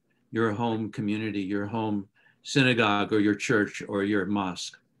within your home community, your home synagogue or your church or your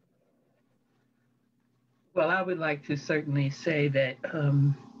mosque. Well, I would like to certainly say that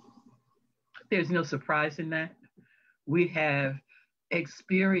there's no surprise in that. We have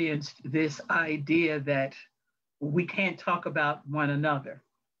experienced this idea that we can't talk about one another.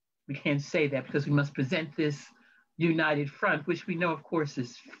 We can't say that because we must present this united front, which we know, of course,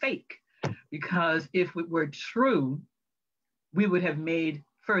 is fake. Because if it were true, we would have made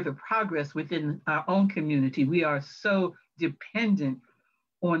further progress within our own community. We are so dependent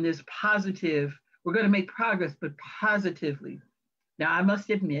on this positive. We're going to make progress, but positively. Now, I must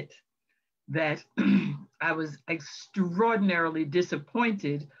admit that I was extraordinarily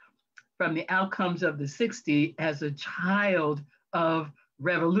disappointed from the outcomes of the 60s as a child of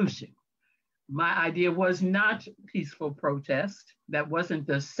revolution. My idea was not peaceful protest. That wasn't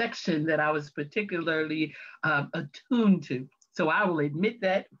the section that I was particularly attuned to. So I will admit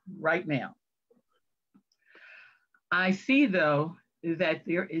that right now. I see, though, that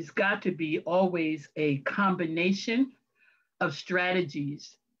there is got to be always a combination of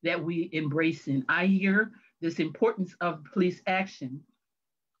strategies that we embrace in. I hear this importance of police action,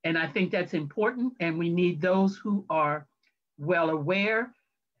 and I think that's important, and we need those who are well aware,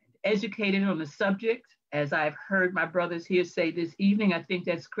 educated on the subject. As I've heard my brothers here say this evening, I think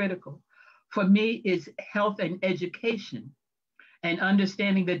that's critical. For me, it's health and education and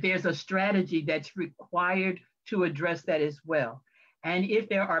understanding that there's a strategy that's required to address that as well. And if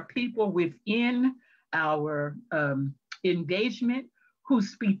there are people within our engagement who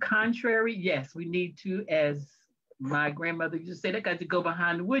speak contrary, yes, we need to, as my grandmother used to say, they got to go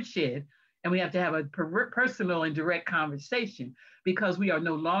behind the woodshed, and we have to have a personal and direct conversation, because we are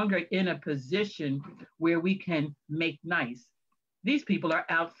no longer in a position where we can make nice. These people are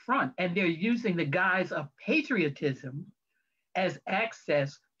out front, and they're using the guise of patriotism as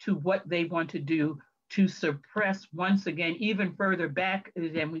access to what they want to do to suppress, once again, even further back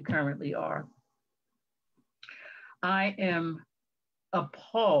than we currently are. I am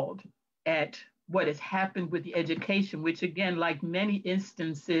appalled at what has happened with the education, which again, like many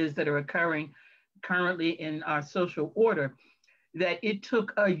instances that are occurring currently in our social order, that it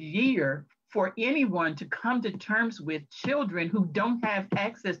took a year for anyone to come to terms with children who don't have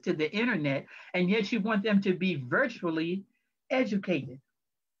access to the internet, and yet you want them to be virtually educated.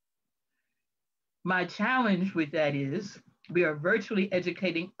 My challenge with that is we are virtually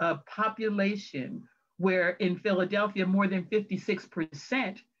educating a population where in Philadelphia, more than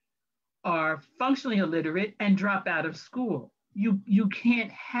 56% are functionally illiterate and drop out of school. You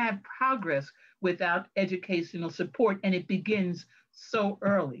can't have progress without educational support, and it begins so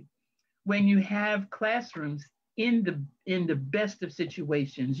early. When you have classrooms in the best of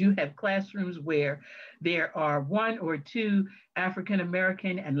situations, you have classrooms where there are 1 or 2 African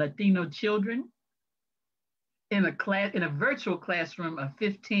American and Latino children in a virtual classroom of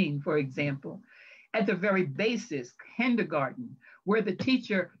 15, for example, at the very basis, kindergarten, where the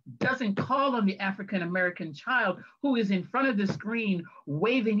teacher doesn't call on the African American child who is in front of the screen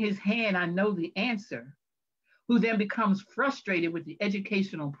waving his hand, I know the answer, who then becomes frustrated with the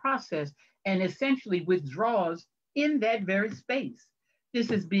educational process and essentially withdraws in that very space.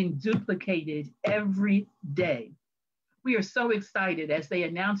 This is being duplicated every day. We are so excited as they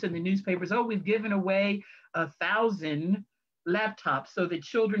announce in the newspapers, oh, we've given away 1,000 laptops so that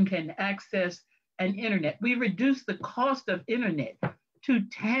children can access an internet. We reduced the cost of internet to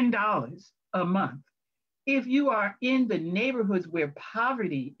 $10 a month. If you are in the neighborhoods where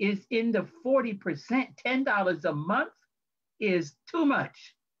poverty is in the 40%, $10 a month is too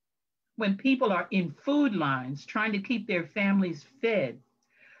much. When people are in food lines trying to keep their families fed.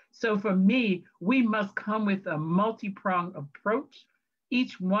 So for me, we must come with a multi-pronged approach,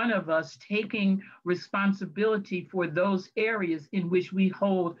 each one of us taking responsibility for those areas in which we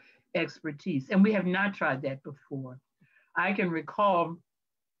hold expertise. And we have not tried that before. I can recall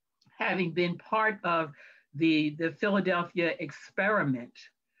having been part of the Philadelphia experiment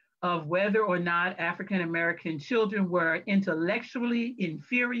of whether or not African American children were intellectually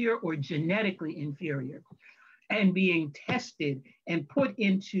inferior or genetically inferior, and being tested and put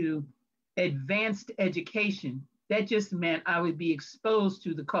into advanced education. That just meant I would be exposed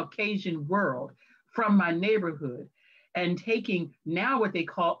to the Caucasian world from my neighborhood and taking now what they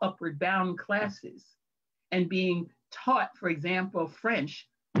call upward bound classes and being taught, for example, French,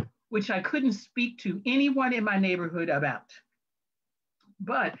 which I couldn't speak to anyone in my neighborhood about.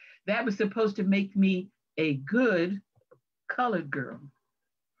 But that was supposed to make me a good colored girl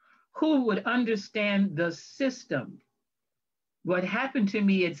who would understand the system. What happened to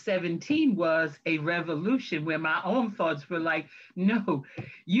me at 17 was a revolution where my own thoughts were like, no,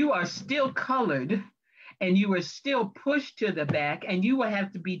 you are still colored and you are still pushed to the back and you will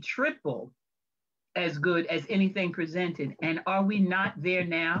have to be triple as good as anything presented. And are we not there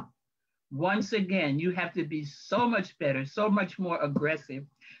now? Once again, you have to be so much better, so much more aggressive,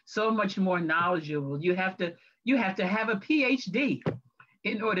 so much more knowledgeable. You have to have a PhD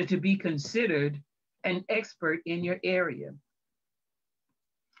in order to be considered an expert in your area.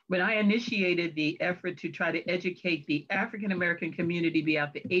 When I initiated the effort to try to educate the African American community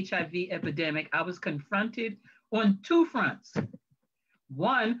about the HIV epidemic, I was confronted on 2 fronts.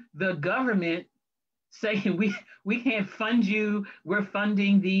 One, the government saying we can't fund you, we're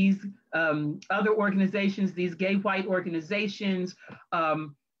funding these other organizations, these gay white organizations.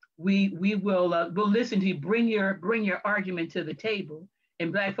 We will we'll listen to you, bring your argument to the table.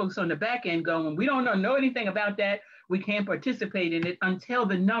 And Black folks on the back end going, we don't know anything about that. We can't participate in it until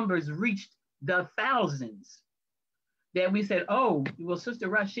the numbers reached the thousands. That we said, oh, well, Sister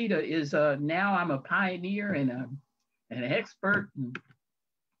Rashidah is now I'm a pioneer and an expert and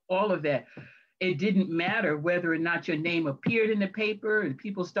all of that. It didn't matter whether or not your name appeared in the paper and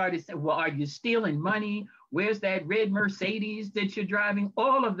people started saying, well, are you stealing money? Where's that red Mercedes that you're driving?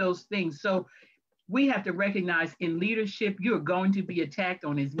 All of those things. So we have to recognize in leadership, you're going to be attacked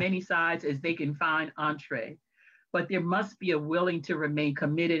on as many sides as they can find entree. But there must be a willing to remain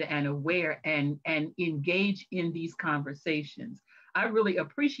committed and aware and engage in these conversations. I really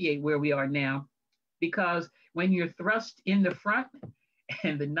appreciate where we are now, because when you're thrust in the front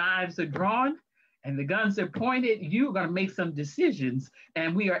and the knives are drawn and the guns are pointed, you're going to make some decisions.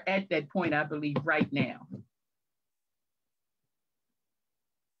 And we are at that point, I believe, right now.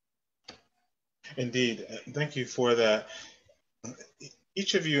 Indeed. Thank you for that.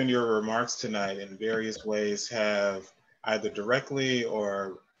 Each of you in your remarks tonight in various ways have either directly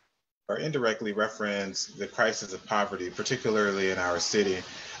or indirectly referenced the crisis of poverty, particularly in our city.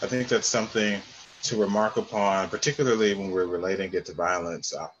 I think that's something to remark upon, particularly when we're relating it to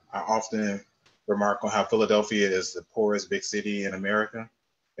violence. I often remark on how Philadelphia is the poorest big city in America.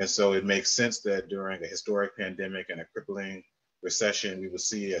 And so it makes sense that during a historic pandemic and a crippling recession, we will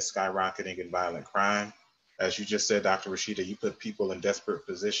see a skyrocketing in violent crime. As you just said, Dr. Rashidah, you put people in desperate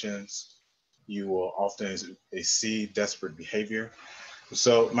positions. You will often see desperate behavior.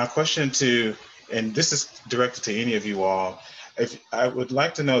 So my question and this is directed to any of you all, if I would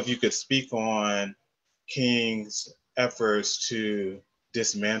like to know if you could speak on King's efforts to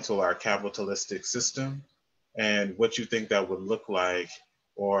dismantle our capitalistic system and what you think that would look like,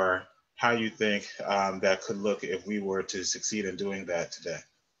 or how you think that could look if we were to succeed in doing that today.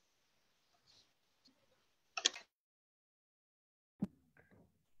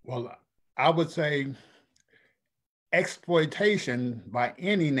 Well, I would say exploitation by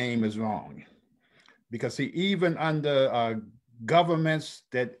any name is wrong. Because see, even under governments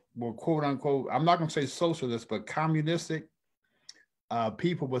that were quote unquote, I'm not gonna say socialist, but communistic,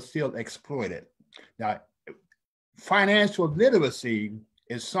 people were still exploited. Now, financial literacy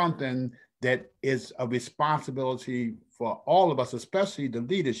is something that is a responsibility for all of us, especially the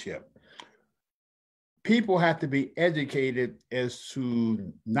leadership. People have to be educated as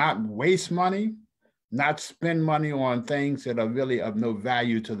to not waste money, not spend money on things that are really of no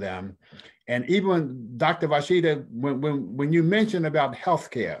value to them. And even Dr. Rashidah, when you mentioned about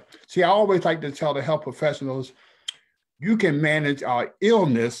healthcare, see, I always like to tell the health professionals, you can manage our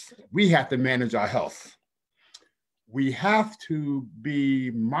illness, we have to manage our health. We have to be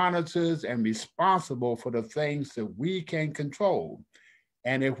monitors and responsible for the things that we can control.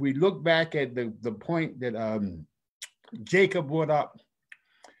 And if we look back at the point that Jacob brought up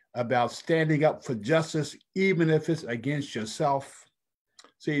about standing up for justice, even if it's against yourself.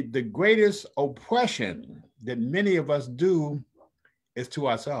 See, the greatest oppression that many of us do is to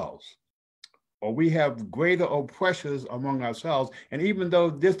ourselves, or we have greater oppressors among ourselves. And even though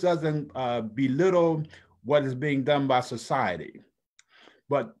this doesn't belittle what is being done by society,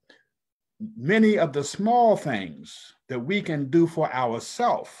 but many of the small things that we can do for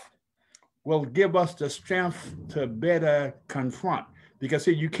ourselves will give us the strength to better confront. Because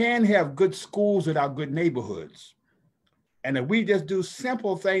see, you can have good schools without good neighborhoods. And if we just do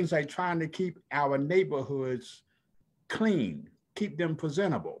simple things like trying to keep our neighborhoods clean, keep them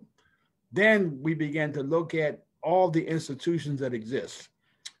presentable, then we begin to look at all the institutions that exist.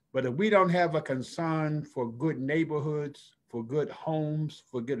 But if we don't have a concern for good neighborhoods, for good homes,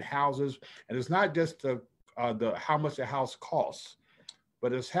 for good houses, and it's not just how much a house costs,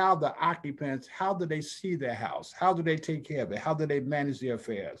 but it's how the occupants, how do they see their house? How do they take care of it? How do they manage their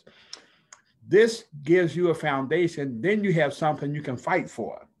affairs? This gives you a foundation, then you have something you can fight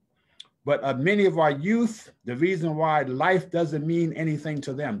for. But many of our youth, the reason why life doesn't mean anything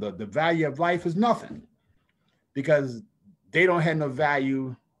to them, the value of life is nothing, because they don't have no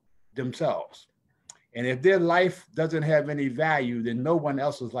value themselves. And if their life doesn't have any value, then no one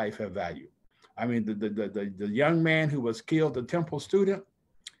else's life has value. I mean, the young man who was killed, the Temple student,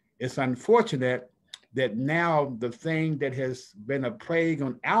 it's unfortunate that now the thing that has been a plague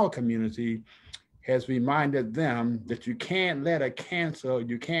on our community has reminded them that you can't let a cancer,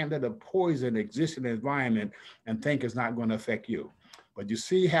 you can't let a poison exist in the environment and think it's not going to affect you. But you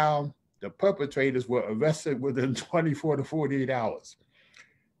see how the perpetrators were arrested within 24 to 48 hours,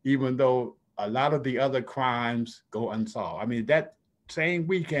 even though a lot of the other crimes go unsolved. I mean, that same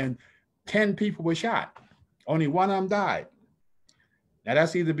weekend, 10 people were shot. Only one of them died. Now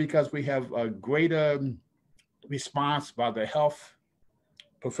that's either because we have a greater response by the health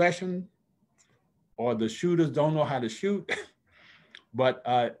profession, or the shooters don't know how to shoot. But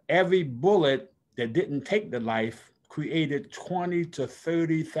every bullet that didn't take the life created $20,000 to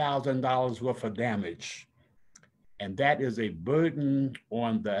 $30,000 worth of damage. And that is a burden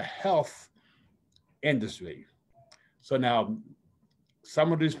on the health industry. So now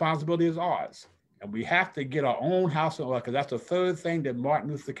some of the responsibility is ours. And we have to get our own house in order, because that's the third thing that Martin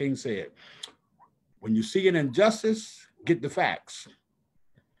Luther King said. When you see an injustice, get the facts.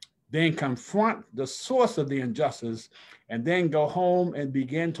 Then confront the source of the injustice, and then go home and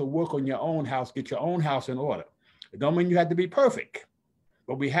begin to work on your own house, get your own house in order. It don't mean you have to be perfect,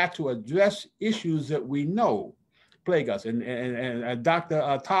 but we have to address issues that we know plague us. And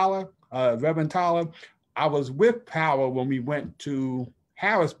Dr. Tyler, Reverend Tyler, I was with Power when we went to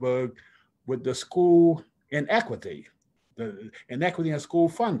Harrisburg with the school inequity, the inequity in school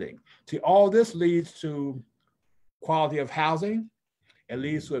funding. See, all this leads to quality of housing. It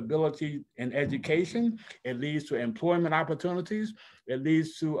leads to ability in education. It leads to employment opportunities. It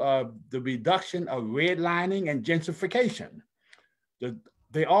leads to the reduction of redlining and gentrification.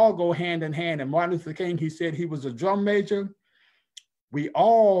 They all go hand in hand. And Martin Luther King, he said he was a drum major, We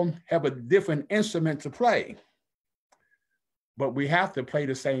all have a different instrument to play, but we have to play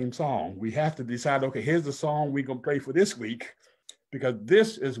the same song. We have to decide, okay, here's the song we're gonna play for this week, because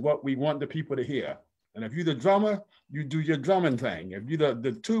this is what we want the people to hear. And if you're the drummer, you do your drumming thing. If you're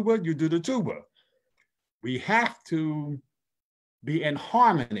the tuba, you do the tuba. We have to be in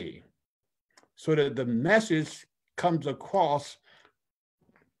harmony so that the message comes across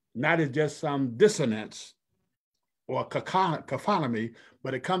not as just some dissonance or cacophony,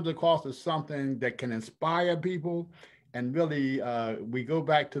 but it comes across as something that can inspire people. And really, we go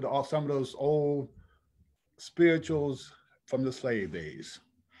back to some of those old spirituals from the slave days.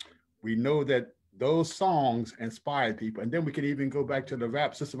 We know that those songs inspired people. And then we can even go back to the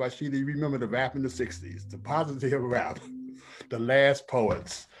rap. Sister Rashidah, you remember the rap in the 60s, the positive rap, the Last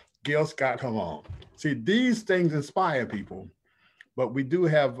Poets, Gil Scott, come on. See, these things inspire people, but we do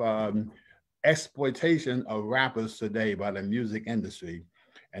have exploitation of rappers today by the music industry.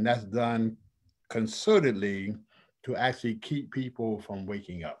 And that's done concertedly to actually keep people from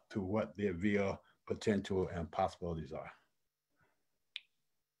waking up to what their real potential and possibilities are.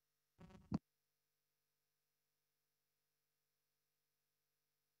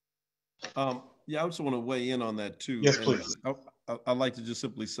 Yeah, I just want to weigh in on that too. Yes, please. I'd like to just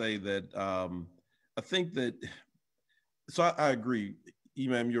simply say that I think that, so I agree,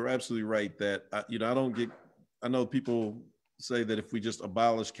 Imam, you're absolutely right that, I know people say that if we just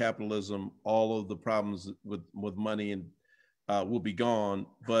abolish capitalism, all of the problems with money and will be gone.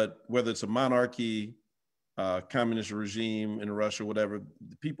 But whether it's a monarchy, communist regime in Russia, whatever,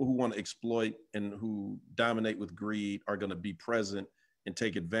 the people who want to exploit and who dominate with greed are going to be present and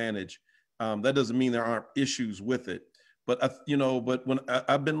take advantage. That doesn't mean there aren't issues with it. But, but when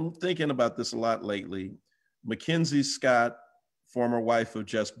I've been thinking about this a lot lately, Mackenzie Scott, former wife of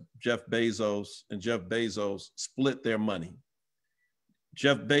Jeff Bezos, and Jeff Bezos split their money.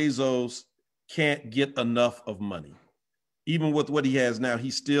 Jeff Bezos can't get enough of money. Even with what he has now,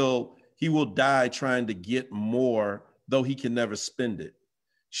 he will die trying to get more, though he can never spend it.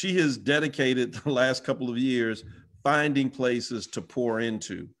 She has dedicated the last couple of years finding places to pour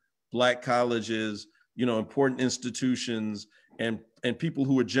into, Black colleges, important institutions, and people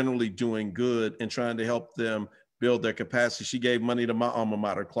who are generally doing good and trying to help them build their capacity. She gave money to my alma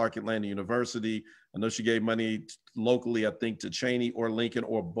mater, Clark Atlanta University. I know she gave money locally, I think, to Cheney or Lincoln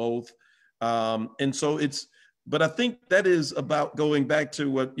or both. And so but I think that is about going back to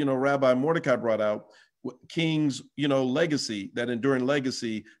what, Rabbi Mordechai brought out, King's, legacy, that enduring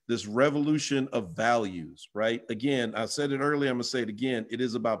legacy, this revolution of values, right? Again, I said it earlier, I'm gonna say it again, it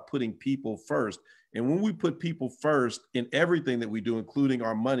is about putting people first. And when we put people first in everything that we do, including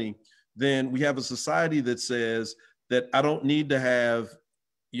our money, then we have a society that says that I don't need to have,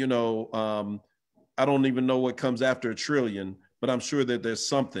 I don't even know what comes after a trillion, but I'm sure that there's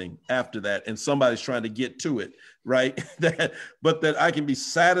something after that and somebody's trying to get to it, right? But that I can be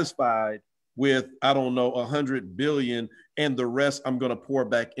satisfied with, I don't know, 100 billion, and the rest I'm going to pour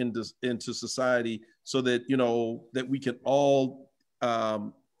back into society so that, that we can all,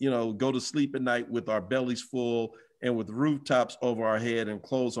 go to sleep at night with our bellies full and with rooftops over our head and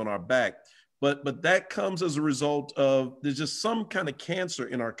clothes on our back. But that comes as a result of, there's just some kind of cancer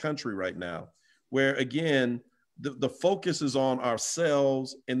in our country right now, where again, the focus is on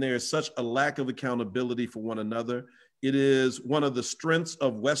ourselves and there is such a lack of accountability for one another. It is one of the strengths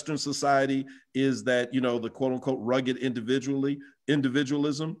of Western society is that, the quote unquote rugged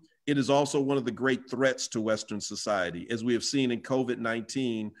individualism. It is also one of the great threats to Western society, as we have seen in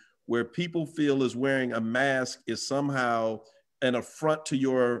COVID-19, where people feel as wearing a mask is somehow an affront to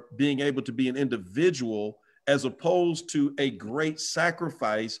your being able to be an individual, as opposed to a great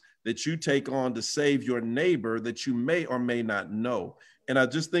sacrifice that you take on to save your neighbor that you may or may not know. And I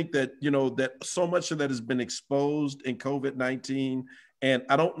just think that, that so much of that has been exposed in COVID-19. And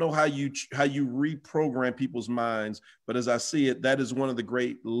I don't know how you reprogram people's minds, but as I see it, that is one of the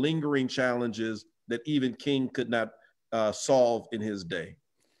great lingering challenges that even King could not solve in his day.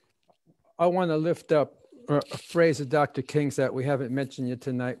 I want to lift up a phrase of Dr. King's that we haven't mentioned yet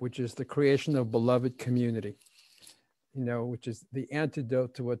tonight, which is the creation of beloved community, which is the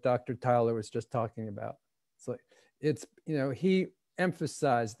antidote to what Dr. Tyler was just talking about. So it's, he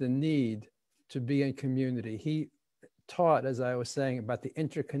emphasized the need to be in community. He taught, as I was saying, about the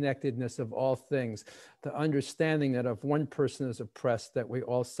interconnectedness of all things, the understanding that if one person is oppressed, that we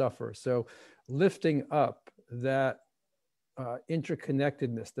all suffer. So lifting up that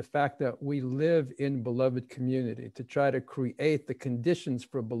interconnectedness, the fact that we live in beloved community, to try to create the conditions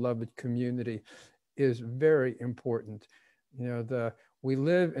for beloved community is very important. We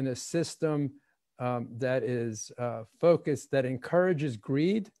live in a system that is focused, that encourages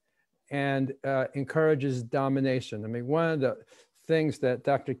greed and encourages domination. I mean, one of the things that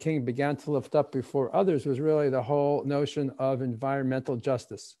Dr. King began to lift up before others was really the whole notion of environmental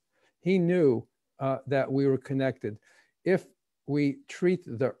justice. He knew that we were connected. If we treat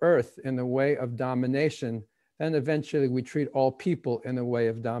the earth in the way of domination, then eventually we treat all people in a way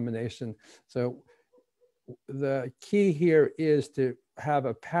of domination. So the key here is to have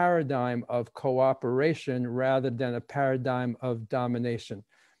a paradigm of cooperation rather than a paradigm of domination.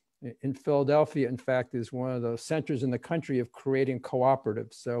 In Philadelphia, in fact, is one of the centers in the country of creating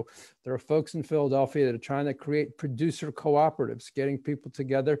cooperatives. So there are folks in Philadelphia that are trying to create producer cooperatives, getting people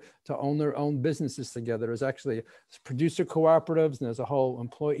together to own their own businesses together. There's actually producer cooperatives, and there's a whole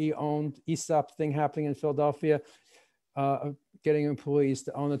employee-owned ESOP thing happening in Philadelphia, getting employees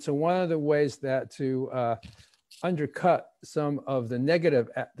to own it. So one of the ways that to undercut some of the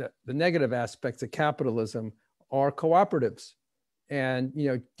negative aspects of capitalism are cooperatives. And, you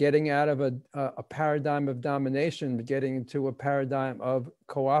know, getting out of a paradigm of domination, getting into a paradigm of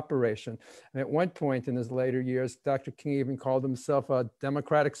cooperation. And at one point in his later years, Dr. King even called himself a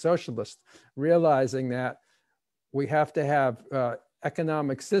democratic socialist, realizing that we have to have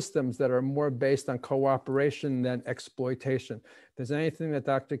economic systems that are more based on cooperation than exploitation. If there's anything that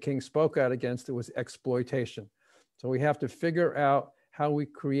Dr. King spoke out against, it was exploitation. So we have to figure out how we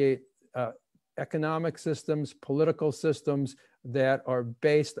create economic systems, political systems that are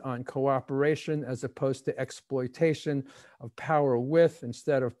based on cooperation as opposed to exploitation of power with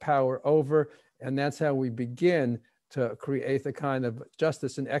instead of power over. And that's how we begin to create the kind of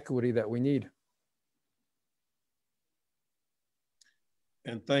justice and equity that we need.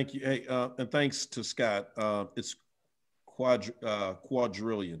 And thank you. Hey, and thanks to Scott. It's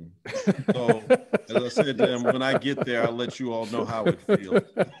quadrillion. So as I said to him, when I get there, I'll let you all know how it feels.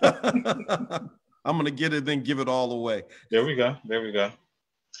 I'm going to get it, then give it all away. There we go. There we go.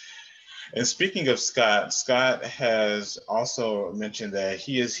 And speaking of Scott, Scott has also mentioned that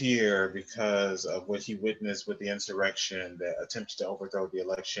he is here because of what he witnessed with the insurrection that attempted to overthrow the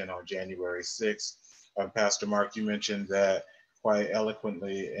election on January 6th. Pastor Mark, you mentioned that quite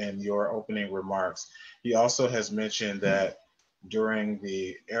eloquently in your opening remarks. He also has mentioned that during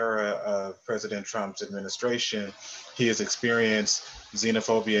the era of President Trump's administration, he has experienced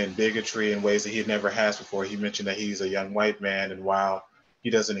xenophobia and bigotry in ways that he had never had before. He mentioned that he's a young white man, and while he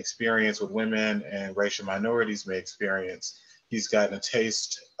doesn't experience what women and racial minorities may experience, he's gotten a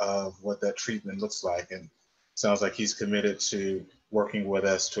taste of what that treatment looks like, and sounds like he's committed to working with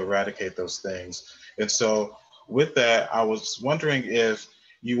us to eradicate those things. And so with that, I was wondering if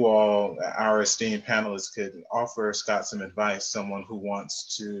you all, our esteemed panelists, could offer Scott some advice, someone who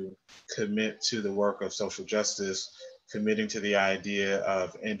wants to commit to the work of social justice, committing to the idea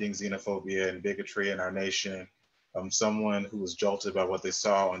of ending xenophobia and bigotry in our nation, someone who was jolted by what they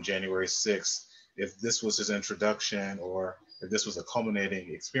saw on January 6th. If this was his introduction or if this was a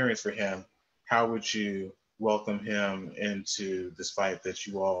culminating experience for him, how would you welcome him into this fight that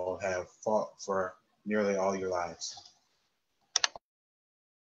you all have fought for nearly all your lives?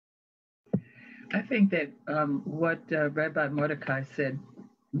 I think that what Rabbi Mordechai said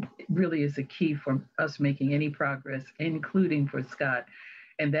really is a key for us making any progress, including for Scott,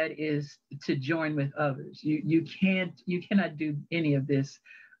 and that is to join with others. You cannot do any of this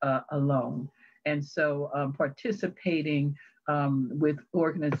alone. And so participating with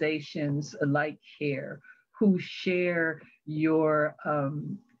organizations like CAIR who share your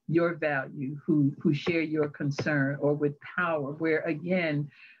value, who share your concern, or with power, where again,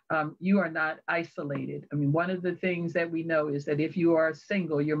 you are not isolated. I mean, one of the things that we know is that if you are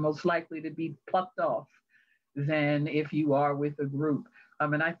single, you're most likely to be plucked off than if you are with a group.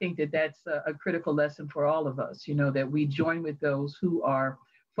 And I think that that's a critical lesson for all of us, you know, that we join with those who are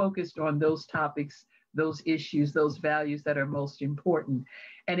focused on those topics, those issues, those values that are most important.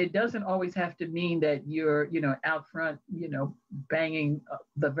 And it doesn't always have to mean that you're, you know, out front, you know, banging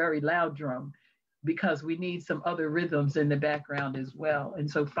the very loud drum, because we need some other rhythms in the background as well. And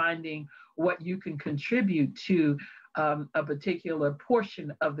so finding what you can contribute to a particular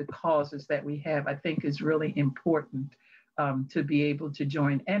portion of the causes that we have, I think is really important to be able to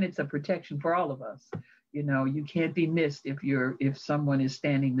join. And it's a protection for all of us. You know, you can't be missed if someone is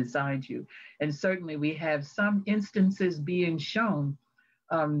standing beside you. And certainly we have some instances being shown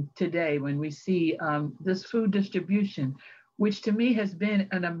today when we see this food distribution, which to me has been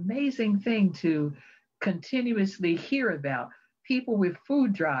an amazing thing to continuously hear about. People with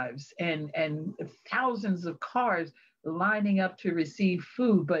food drives and thousands of cars lining up to receive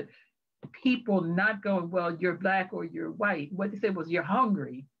food, but people not going, well, you're Black or you're white. What they said was, you're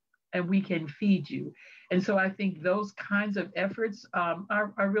hungry. and we can feed you. And so I think those kinds of efforts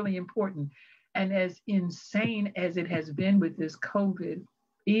are really important. And as insane as it has been with this COVID,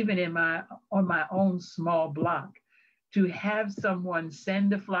 even on my own small block, to have someone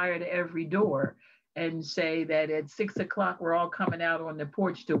send a flyer to every door and say that at 6 o'clock, we're all coming out on the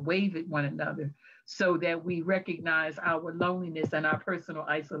porch to wave at one another so that we recognize our loneliness and our personal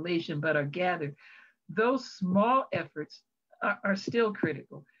isolation, but are gathered. Those small efforts are still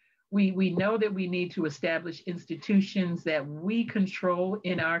critical. We know that we need to establish institutions that we control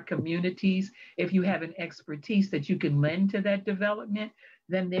in our communities. If you have an expertise that you can lend to that development,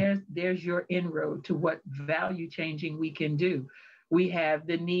 then there's your inroad to what value changing we can do. We have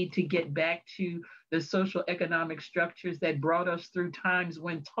the need to get back to the social economic structures that brought us through times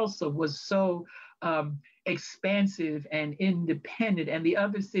when Tulsa was so expansive and independent, and the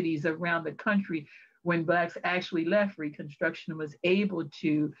other cities around the country, when Blacks actually left, Reconstruction was able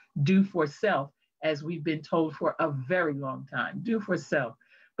to do for self, as we've been told for a very long time, do for self.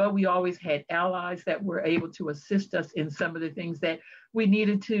 But we always had allies that were able to assist us in some of the things that we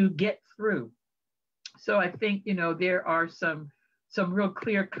needed to get through. So I think, there are some real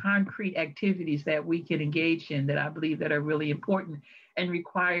clear, concrete activities that we can engage in that I believe that are really important and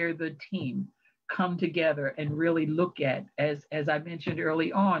require the team come together and really look at, as I mentioned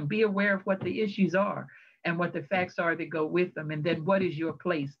early on, be aware of what the issues are and what the facts are that go with them. And then what is your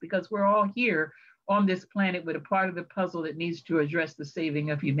place? Because we're all here on this planet with a part of the puzzle that needs to address the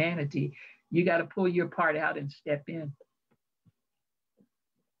saving of humanity. You got to pull your part out and step in.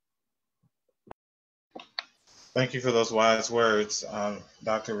 Thank you for those wise words,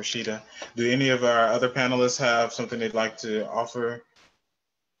 Dr. Rashidah. Do any of our other panelists have something they'd like to offer?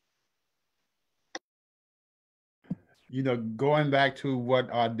 Going back to what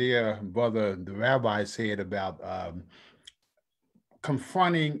our dear brother, the Rabbi, said about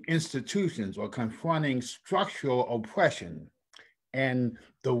confronting institutions or confronting structural oppression, and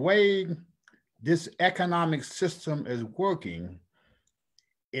the way this economic system is working,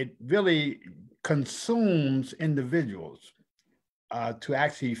 it really consumes individuals to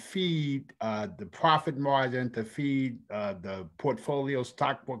actually feed the profit margin, to feed the portfolios,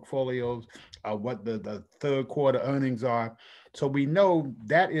 stock portfolios, what the third quarter earnings are. So we know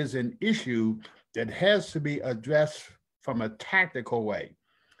that is an issue that has to be addressed from a tactical way.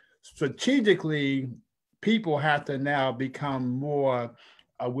 Strategically, people have to now become more,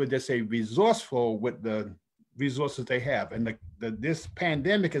 would they say, resourceful with the resources they have. And this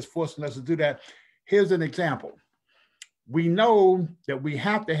pandemic is forcing us to do that. Here's an example. We know that we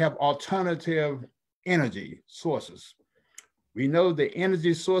have to have alternative energy sources. We know the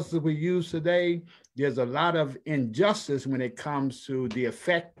energy sources we use today, there's a lot of injustice when it comes to the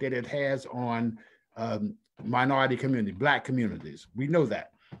effect that it has on minority communities, Black communities. We know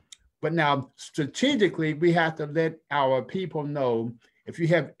that. But now, strategically, we have to let our people know, if you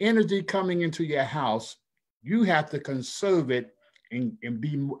have energy coming into your house, you have to conserve it and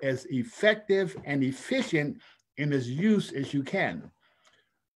be as effective and efficient in its use as you can.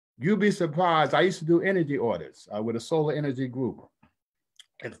 You'll be surprised. I used to do energy audits with a solar energy group.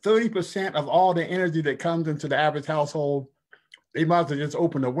 And 30% of all the energy that comes into the average household, they might as well just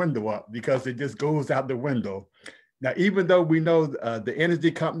open the window up because it just goes out the window. Now, even though we know the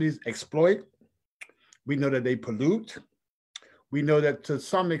energy companies exploit, we know that they pollute, we know that to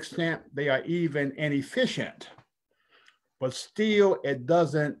some extent they are even inefficient, but still it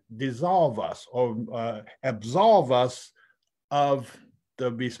doesn't dissolve us or absolve us of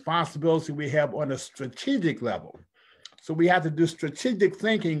the responsibility we have on a strategic level. So we have to do strategic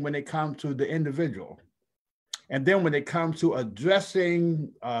thinking when it comes to the individual. And then when it comes to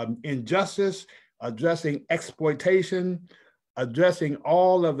addressing injustice, addressing exploitation, addressing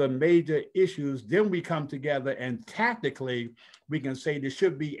all of the major issues, then we come together and tactically, we can say there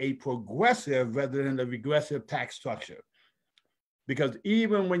should be a progressive rather than a regressive tax structure. Because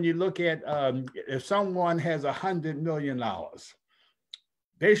even when you look at, if someone has $100 million,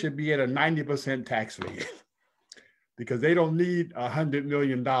 they should be at a 90% tax rate because they don't need $100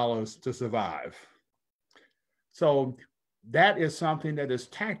 million to survive. So that is something that is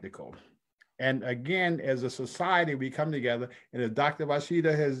tactical. And again, as a society, we come together, and as Dr.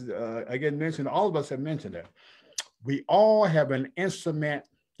 Rashidah has again mentioned, all of us have mentioned it, we all have an instrument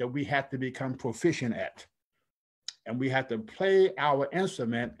that we have to become proficient at. And we have to play our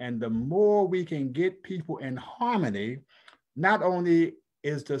instrument, and the more we can get people in harmony, not only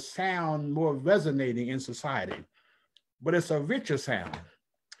is the sound more resonating in society, but it's a richer sound.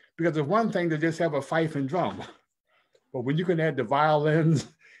 Because it's one thing to just have a fife and drum, but when you can add the violins,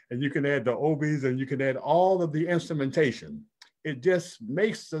 and you can add the oboes, and you can add all of the instrumentation, it just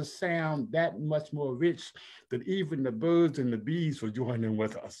makes the sound that much more rich that even the birds and the bees will join in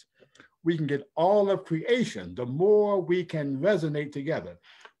with us. We can get all of creation, the more we can resonate together.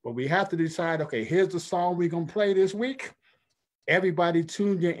 But we have to decide, okay, here's the song we're gonna play this week. Everybody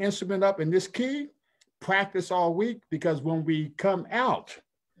tune your instrument up in this key, practice all week, because when we come out,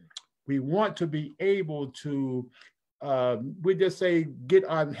 we want to be able to, we just say,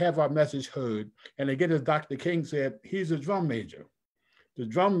 have our message heard. And again, as Dr. King said, he's a drum major. The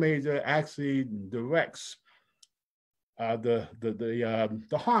drum major actually directs the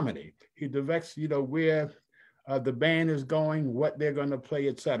harmony. He directs, where the band is going, what they're going to play,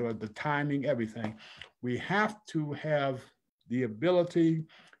 etc., the timing, everything. We have to have the ability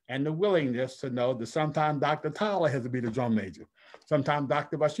and the willingness to know that sometimes Dr. Tyler has to be the drum major. Sometimes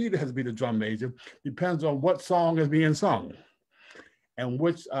Dr. Rashidah has to be the drum major. Depends on what song is being sung and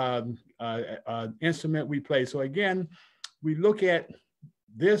which instrument we play. So again, we look at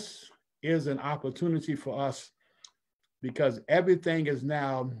this is an opportunity for us because everything is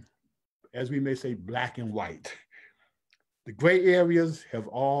now, as we may say, black and white. The gray areas have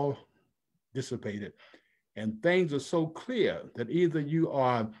all dissipated and things are so clear that either you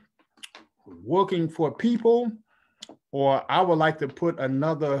are working for people, or I would like to put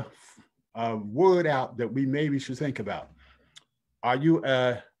another word out that we maybe should think about. Are you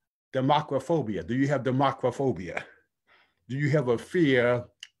a democrophobia? Do you have democrophobia? Do you have a fear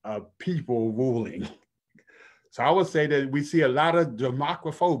of people ruling? So I would say that we see a lot of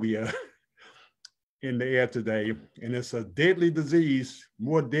democrophobia in the air today, and it's a deadly disease,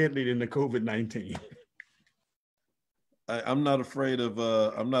 more deadly than the COVID-19. I'm not afraid of,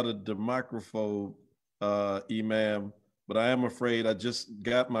 I'm not a democrophobe, Imam, but I am afraid I just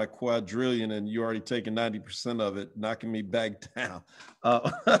got my quadrillion and you already taken 90% of it, knocking me back down.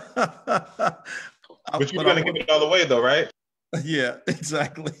 But you're going to give it all away though, right? Yeah,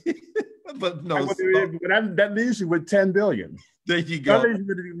 exactly. But no. That leaves you with 10 billion. There you go. That leaves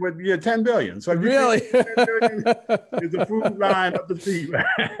you with 10 billion. So really? 10 billion is a food line up the street.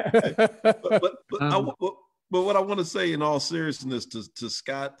 But what I want to say in all seriousness to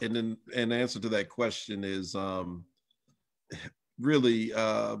Scott and then an answer to that question is really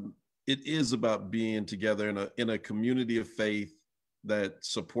it is about being together in a community of faith that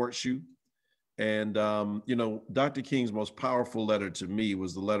supports you. And Dr. King's most powerful letter to me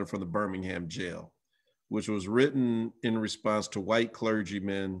was the letter from the Birmingham jail, which was written in response to white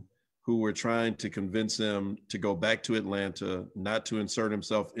clergymen who were trying to convince him to go back to Atlanta, not to insert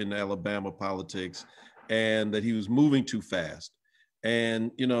himself in Alabama politics, and that he was moving too fast.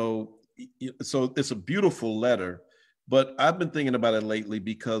 And, so it's a beautiful letter, but I've been thinking about it lately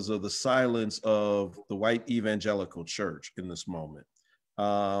because of the silence of the white evangelical church in this moment.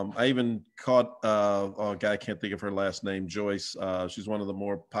 I even caught, I can't think of her last name, Joyce. She's one of the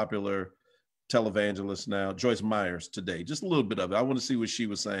more popular televangelists now, Joyce Myers today, just a little bit of it. I want to see what she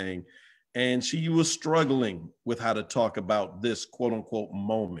was saying. And she was struggling with how to talk about this quote unquote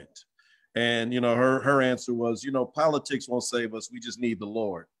moment. And, her answer was, politics won't save us. We just need the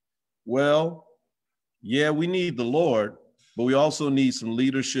Lord. Well, yeah, we need the Lord, but we also need some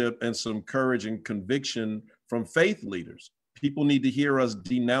leadership and some courage and conviction from faith leaders. People need to hear us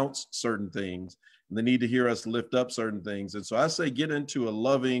denounce certain things, and they need to hear us lift up certain things. And so I say, get into a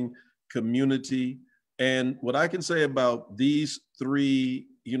loving community. And what I can say about these three,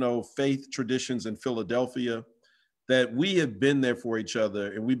 faith traditions in Philadelphia, that we have been there for each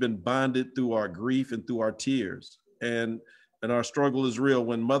other and we've been bonded through our grief and through our tears. And our struggle is real.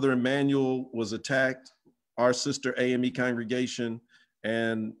 When Mother Emanuel was attacked, our sister A.M.E congregation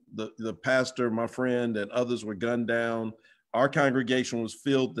and the pastor, my friend, and others were gunned down, our congregation was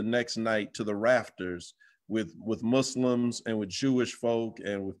filled the next night to the rafters with Muslims and with Jewish folk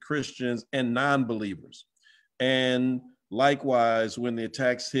and with Christians and non-believers. And likewise, when the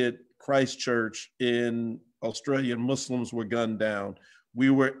attacks hit Christ Church in Australia, Muslims were gunned down. We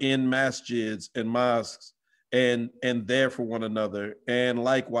were in masjids and mosques and there for one another. And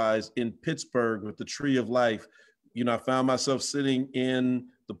likewise in Pittsburgh with the Tree of Life, I found myself sitting in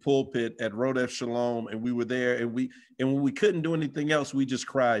the pulpit at Rodef Shalom, and we were there, and when we couldn't do anything else, we just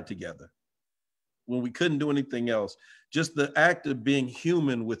cried together. When we couldn't do anything else, just the act of being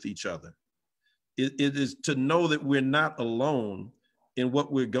human with each other. It is to know that we're not alone in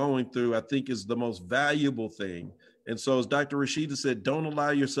what we're going through, I think is the most valuable thing. And so as Dr. Rashidah said, don't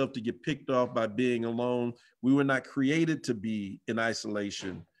allow yourself to get picked off by being alone. We were not created to be in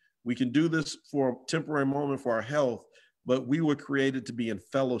isolation. We can do this for a temporary moment for our health, but we were created to be in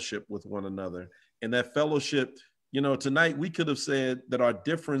fellowship with one another. And that fellowship, tonight we could have said that our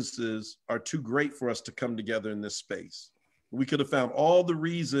differences are too great for us to come together in this space. We could have found all the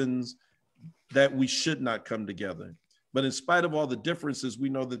reasons that we should not come together. But in spite of all the differences, we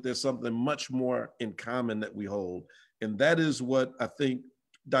know that there's something much more in common that we hold. And that is what I think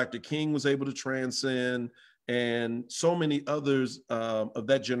Dr. King was able to transcend, and so many others of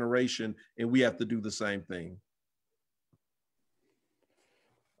that generation, and we have to do the same thing.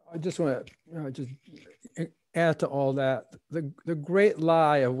 I just want to just add to all that. The great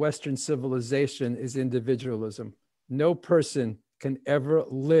lie of Western civilization is individualism. No person can ever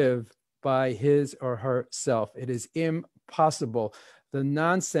live by his or herself. It is impossible. The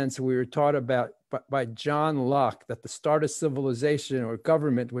nonsense we were taught about by John Locke, that the start of civilization or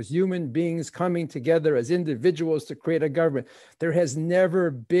government was human beings coming together as individuals to create a government. There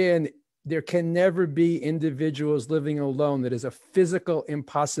can never be individuals living alone. That is a physical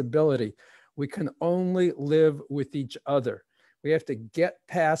impossibility. We can only live with each other. We have to get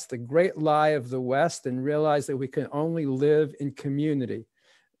past the great lie of the West and realize that we can only live in community.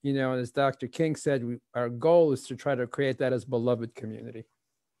 You know, as Dr. King said, our goal is to try to create that as beloved community.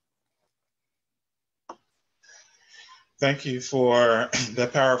 Thank you for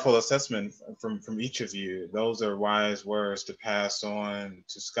that powerful assessment from each of you. Those are wise words to pass on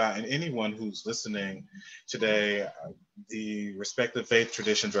to Scott and anyone who's listening today. The respective faith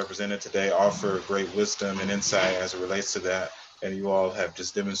traditions represented today offer great wisdom and insight as it relates to that, and you all have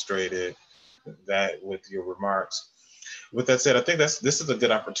just demonstrated that with your remarks. With that said, I think this is a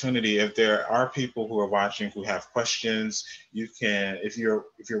good opportunity. If there are people who are watching who have questions, you can, if you're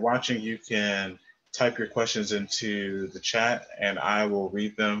watching, you can type your questions into the chat and I will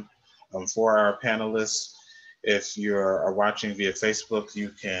read them for our panelists. If you're watching via Facebook,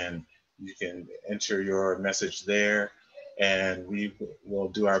 you can enter your message there and we will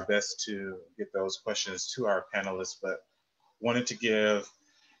do our best to get those questions to our panelists, but wanted to give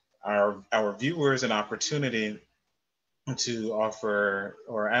our viewers an opportunity to offer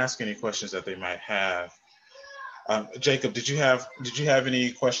or ask any questions that they might have. Jacob, did you have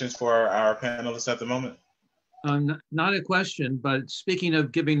any questions for our panelists at the moment? Not a question, but speaking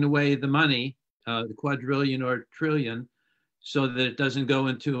of giving away the money, the quadrillion or trillion, so that it doesn't go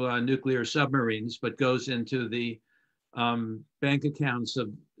into nuclear submarines, but goes into the bank accounts of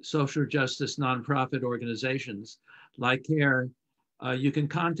social justice nonprofit organizations like CAIR, you can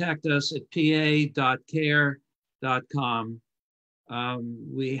contact us at pa.cair.com.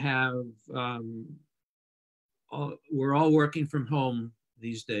 We have, we're all working from home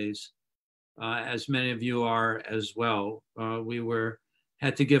these days, as many of you are as well. We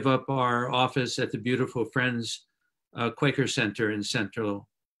had to give up our office at the beautiful Friends Quaker Center in Central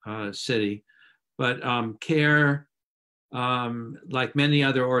City. But CAIR, like many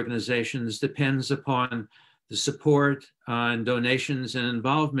other organizations, depends upon the support and donations and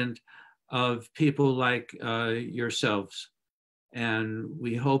involvement of people like yourselves. And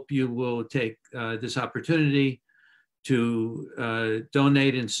we hope you will take this opportunity to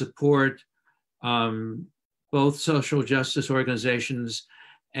donate and support both social justice organizations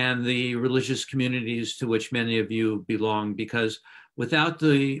and the religious communities to which many of you belong, because without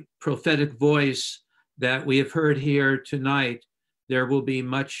the prophetic voice that we have heard here tonight, there will be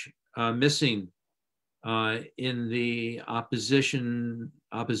much missing in the oppositional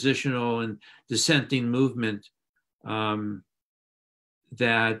and dissenting movement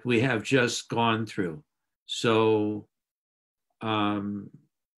that we have just gone through. So I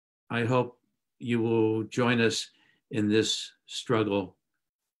hope you will join us in this struggle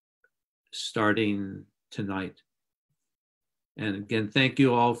starting tonight. And again, thank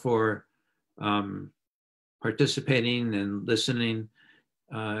you all for participating and listening.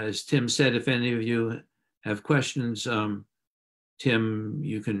 As Tim said, if any of you have questions, Tim,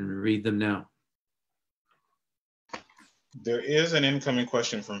 you can read them now. There is an incoming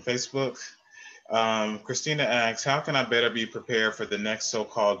question from Facebook. Christina asks, how can I better be prepared for the next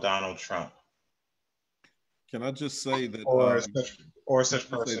so-called Donald Trump? Can I just say that, or such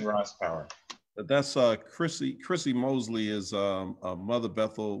person rise power? That's Chrissy Mosley is Mother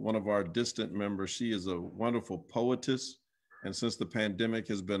Bethel, one of our distant members. She is a wonderful poetess, and since the pandemic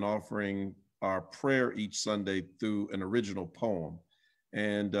has been offering our prayer each Sunday through an original poem.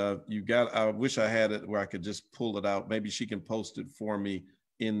 And I wish I had it where I could just pull it out. Maybe she can post it for me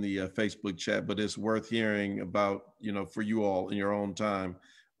in the Facebook chat, but it's worth hearing about, for you all in your own time.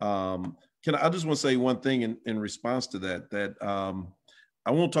 I just want to say one thing in response to that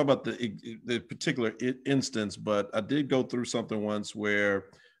I won't talk about the particular instance, but I did go through something once where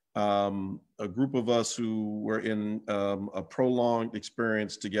a group of us who were in a prolonged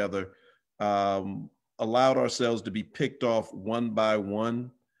experience together allowed ourselves to be picked off one by one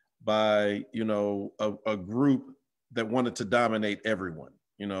by, a group that wanted to dominate everyone,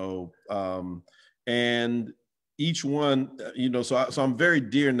 you know, and each one, you know, so I'm very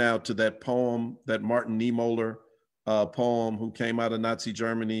dear now to that poem, that Martin Niemöller poem, who came out of Nazi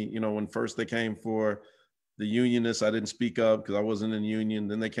Germany. You know, when first they came for the Unionists, I didn't speak up because I wasn't in the Union.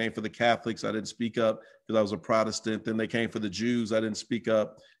 Then they came for the Catholics, I didn't speak up because I was a Protestant. Then they came for the Jews, I didn't speak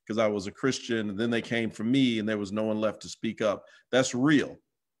up because I was a Christian. And then they came for me and there was no one left to speak up. That's real.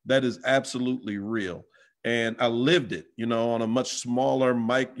 That is absolutely real. And I lived it, you know, on a much smaller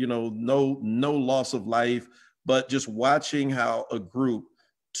mic, you know, no loss of life, but just watching how a group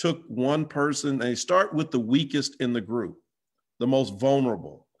took one person, they start with the weakest in the group, the most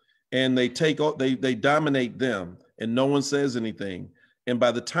vulnerable, and they dominate them and no one says anything. And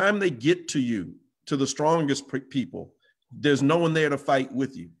by the time they get to you, to the strongest people, there's no one there to fight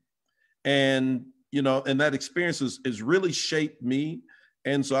with you. And, you know, and that experience has really shaped me.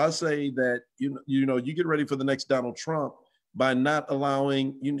 And so I say that, you get ready for the next Donald Trump by not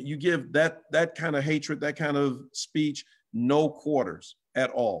allowing, you give that kind of hatred, that kind of speech, no quarters at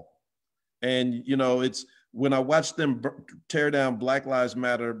all. And, you know, it's when I watched them tear down Black Lives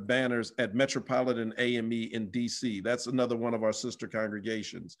Matter banners at Metropolitan A.M.E. in DC, that's another one of our sister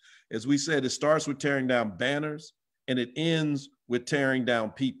congregations. As we said, it starts with tearing down banners and it ends with tearing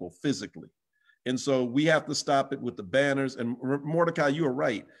down people physically. And so we have to stop it with the banners. And Mordechai, you are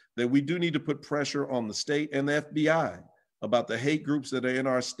right, that we do need to put pressure on the state and the FBI about the hate groups that are in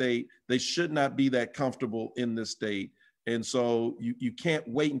our state. They should not be that comfortable in this state. And so you can't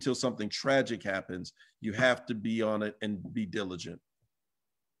wait until something tragic happens. You have to be on it and be diligent.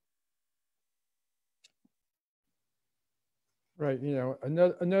 Right. You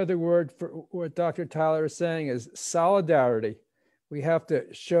know, another word for what Dr. Tyler is saying is solidarity. We have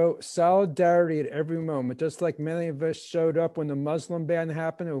to show solidarity at every moment, just like many of us showed up when the Muslim ban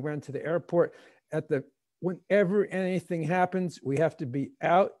happened. We went to the airport. Whenever anything happens, we have to be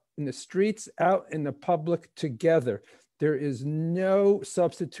out in the streets, out in the public together. There is no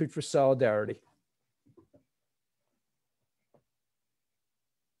substitute for solidarity.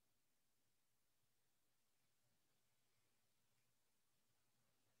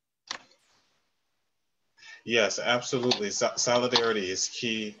 Yes, absolutely. Solidarity is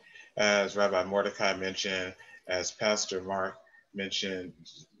key, as Rabbi Mordechai mentioned, as Pastor Mark mentioned.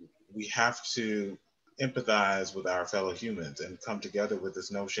 We have to empathize with our fellow humans and come together with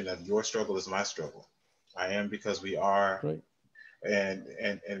this notion that your struggle is my struggle. I am because we are. Right.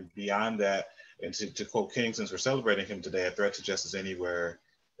 And beyond that, and to quote King, since we're celebrating him today, a threat to justice anywhere.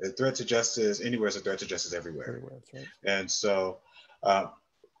 A threat to justice anywhere is a threat to justice everywhere. That's right. And so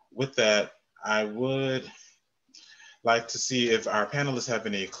with that, I would like to see if our panelists have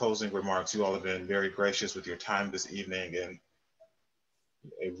any closing remarks. You all have been very gracious with your time this evening, and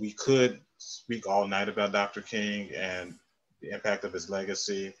we could speak all night about Dr. King and the impact of his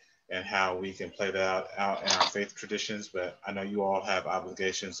legacy and how we can play that out in our faith traditions, but I know you all have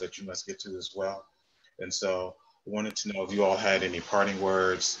obligations that you must get to as well. And so I wanted to know if you all had any parting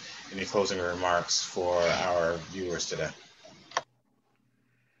words, any closing remarks for our viewers today.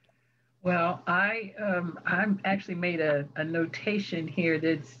 Well, I'm actually made a notation here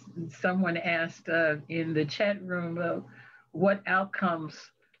that someone asked in the chat room, what outcomes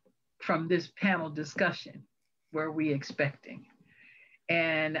from this panel discussion were we expecting?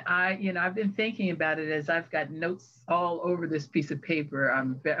 And I've been thinking about it as I've got notes all over this piece of paper.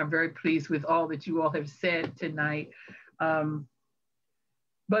 I'm very pleased with all that you all have said tonight.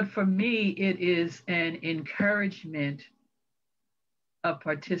 But for me, it is an encouragement of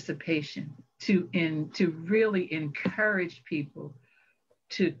participation to really encourage people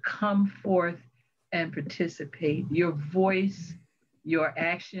to come forth and participate. Your voice, your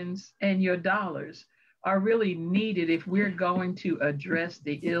actions, and your dollars are really needed if we're going to address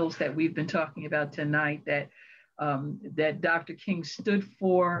the ills that we've been talking about tonight, that Dr. King stood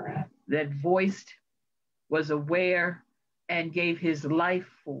for, that voiced, was aware, and gave his life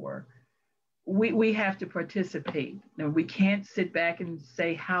for. We have to participate. And we can't sit back and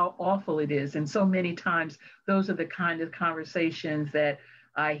say how awful it is. And so many times, those are the kind of conversations that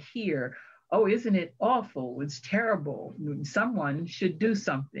I hear. Oh, isn't it awful? It's terrible. Someone should do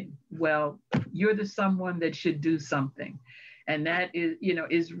something. Well, you're the someone that should do something. And that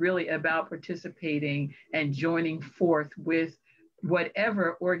is really about participating and joining forth with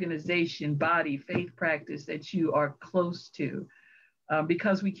whatever organization, body, faith practice that you are close to.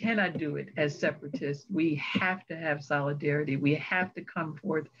 Because we cannot do it as separatists. We have to have solidarity. We have to come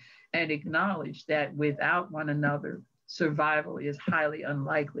forth and acknowledge that without one another, survival is highly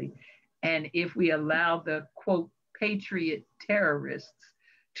unlikely. And if we allow the, quote, patriot terrorists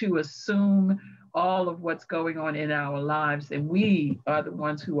to assume all of what's going on in our lives, and we are the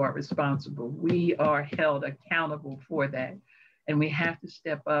ones who are responsible. We are held accountable for that. And we have to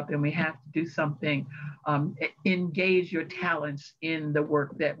step up and we have to do something, engage your talents in the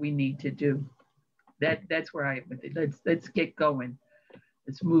work that we need to do. That's where I am with it. Let's get going.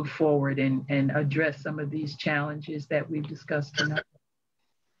 Let's move forward and address some of these challenges that we've discussed tonight.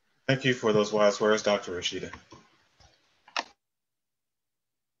 Thank you for those wise words, Dr. Rashidah.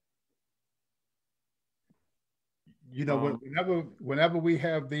 You know, whenever we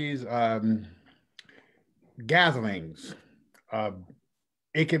have these gatherings,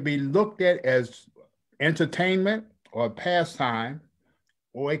 it can be looked at as entertainment or pastime,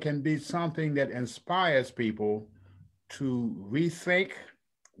 or it can be something that inspires people to rethink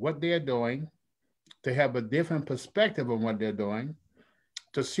what they're doing, to have a different perspective on what they're doing,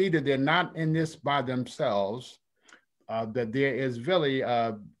 to see that they're not in this by themselves, that there is really,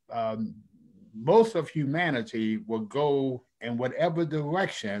 most of humanity will go in whatever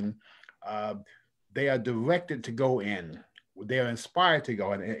direction they are directed to go in. They're inspired to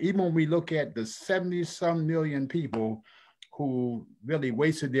go in. And even when we look at the 70-some million people who really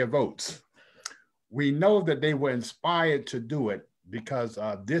wasted their votes, we know that they were inspired to do it because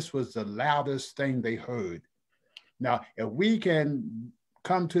this was the loudest thing they heard. Now, if we can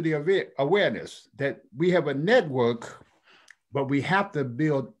come to the awareness that we have a network, but we have to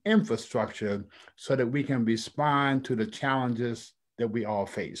build infrastructure so that we can respond to the challenges that we all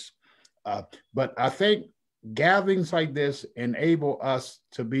face. But I think gatherings like this enable us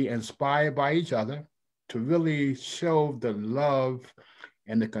to be inspired by each other, to really show the love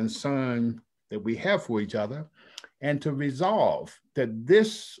and the concern that we have for each other, and to resolve that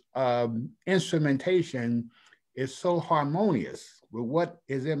this instrumentation is so harmonious with what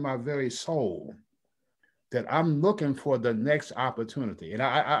is in my very soul that I'm looking for the next opportunity. And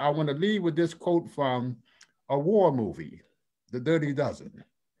I want to leave with this quote from a war movie, The Dirty Dozen.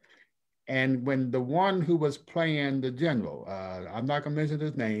 And when the one who was playing the general, I'm not gonna mention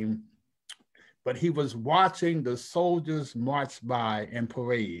his name, but he was watching the soldiers march by in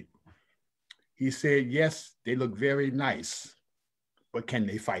parade. He said, yes, they look very nice, but can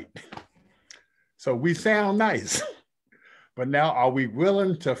they fight? So we sound nice, but now are we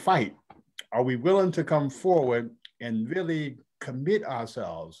willing to fight? Are we willing to come forward and really commit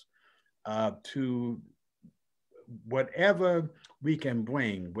ourselves to whatever we can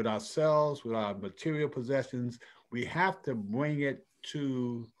bring with ourselves, with our material possessions? We have to bring it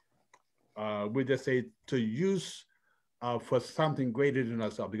to, we just say, to use for something greater than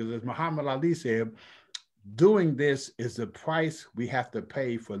ourselves. Because as Muhammad Ali said, doing this is the price we have to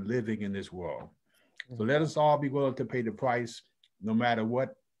pay for living in this world. So let us all be willing to pay the price, no matter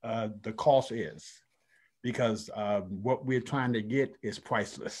what the cost is, because what we're trying to get is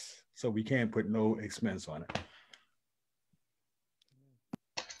priceless. So we can't put no expense on it.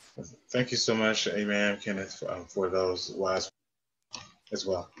 Thank you so much, Imam, Kenneth, for those wise as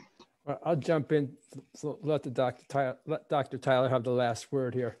well. I'll jump in, so let Dr. Tyler have the last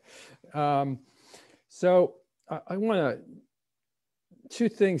word here. So I want to, two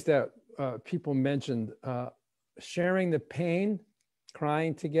things that people mentioned, sharing the pain,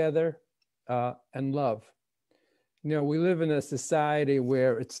 crying together, and love. You know, we live in a society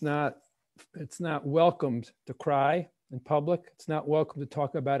where it's not welcomed to cry in public. It's not welcome to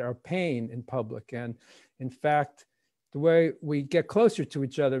talk about our pain in public. And in fact, the way we get closer to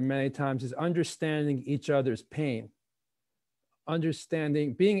each other many times is understanding each other's pain,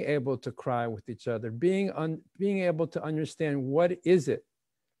 understanding, being able to cry with each other, being able to understand what is it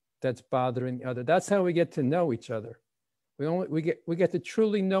that's bothering the other. That's how we get to know each other. We get to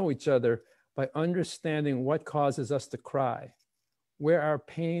truly know each other by understanding what causes us to cry, where our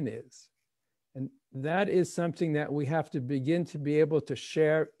pain is. And that is something that we have to begin to be able to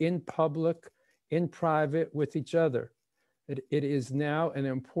share in public, in private with each other. It is now an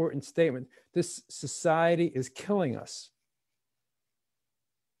important statement. This society is killing us.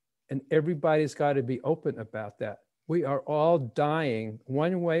 And everybody's got to be open about that. We are all dying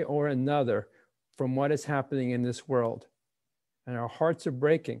one way or another from what is happening in this world. And our hearts are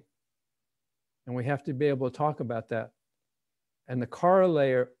breaking. And we have to be able to talk about that. And the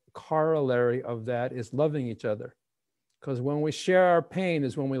corollary of that is loving each other. Because when we share our pain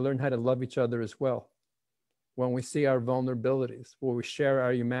is when we learn how to love each other as well. When we see our vulnerabilities, where we share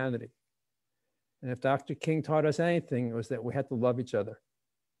our humanity. And if Dr. King taught us anything, it was that we had to love each other.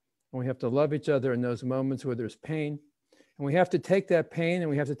 And we have to love each other in those moments where there's pain. And we have to take that pain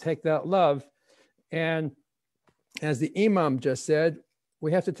and we have to take that love. And as the Imam just said,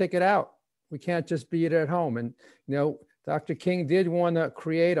 we have to take it out. We can't just be it at home. And, you know, Dr. King did want to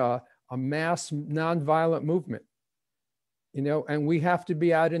create a a mass nonviolent movement, you know, and we have to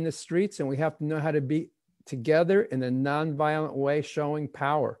be out in the streets and we have to know how to be together in a nonviolent way, showing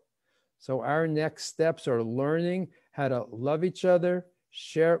power. So our next steps are learning how to love each other,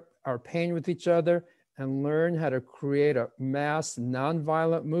 share our pain with each other, and learn how to create a mass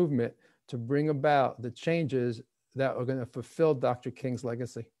nonviolent movement to bring about the changes that are going to fulfill Dr. King's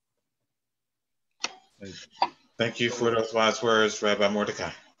legacy. Thank you for those wise words, Rabbi Mordechai.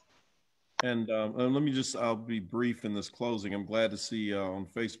 And let me just, I'll be brief in this closing. I'm glad to see on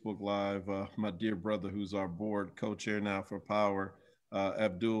Facebook Live, my dear brother, who's our board co-chair now for Power,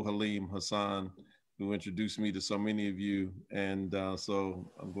 Abdul Halim Hassan, who introduced me to so many of you. And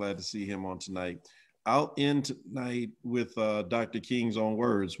so I'm glad to see him on tonight. I'll end tonight with Dr. King's own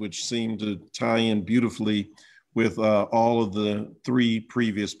words, which seem to tie in beautifully with all of the three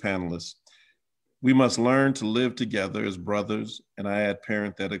previous panelists. We must learn to live together as brothers, and I add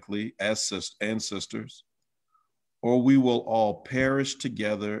parenthetically, as sisters, or we will all perish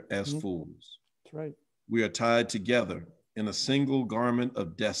together as fools. That's right. We are tied together in a single garment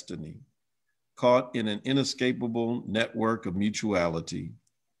of destiny, caught in an inescapable network of mutuality,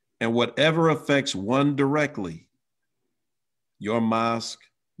 and whatever affects one directly, your mosque,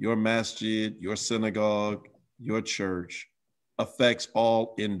 your masjid, your synagogue, your church, affects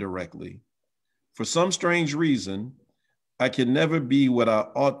all indirectly. For some strange reason, I can never be what I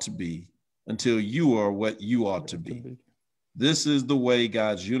ought to be until you are what you ought to be. This is the way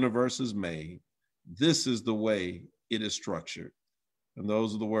God's universe is made. This is the way it is structured. And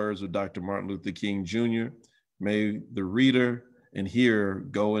those are the words of Dr. Martin Luther King, Jr. May the reader and hearer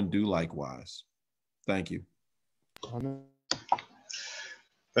go and do likewise. Thank you. Amen.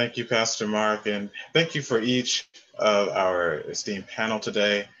 Thank you, Pastor Mark, and thank you for each of our esteemed panel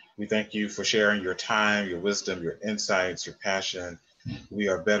today. We thank you for sharing your time, your wisdom, your insights, your passion. We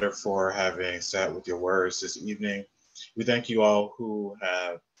are better for having sat with your words this evening. We thank you all who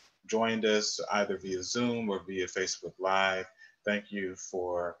have joined us either via Zoom or via Facebook Live. Thank you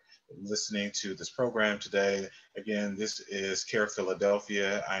for listening to this program today. Again, this is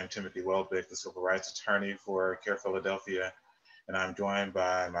CAIR-Philadelphia. I am Timothy Welbeck, the Civil Rights Attorney for CAIR-Philadelphia, and I'm joined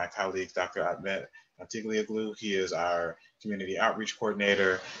by my colleague, Dr. A.M.E. Antiglioglu. He is our Community Outreach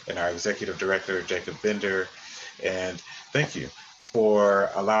Coordinator and our Executive Director, Jacob Bender. And thank you for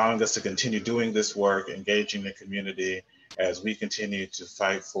allowing us to continue doing this work, engaging the community as we continue to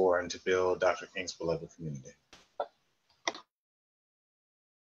fight for and to build Dr. King's beloved community.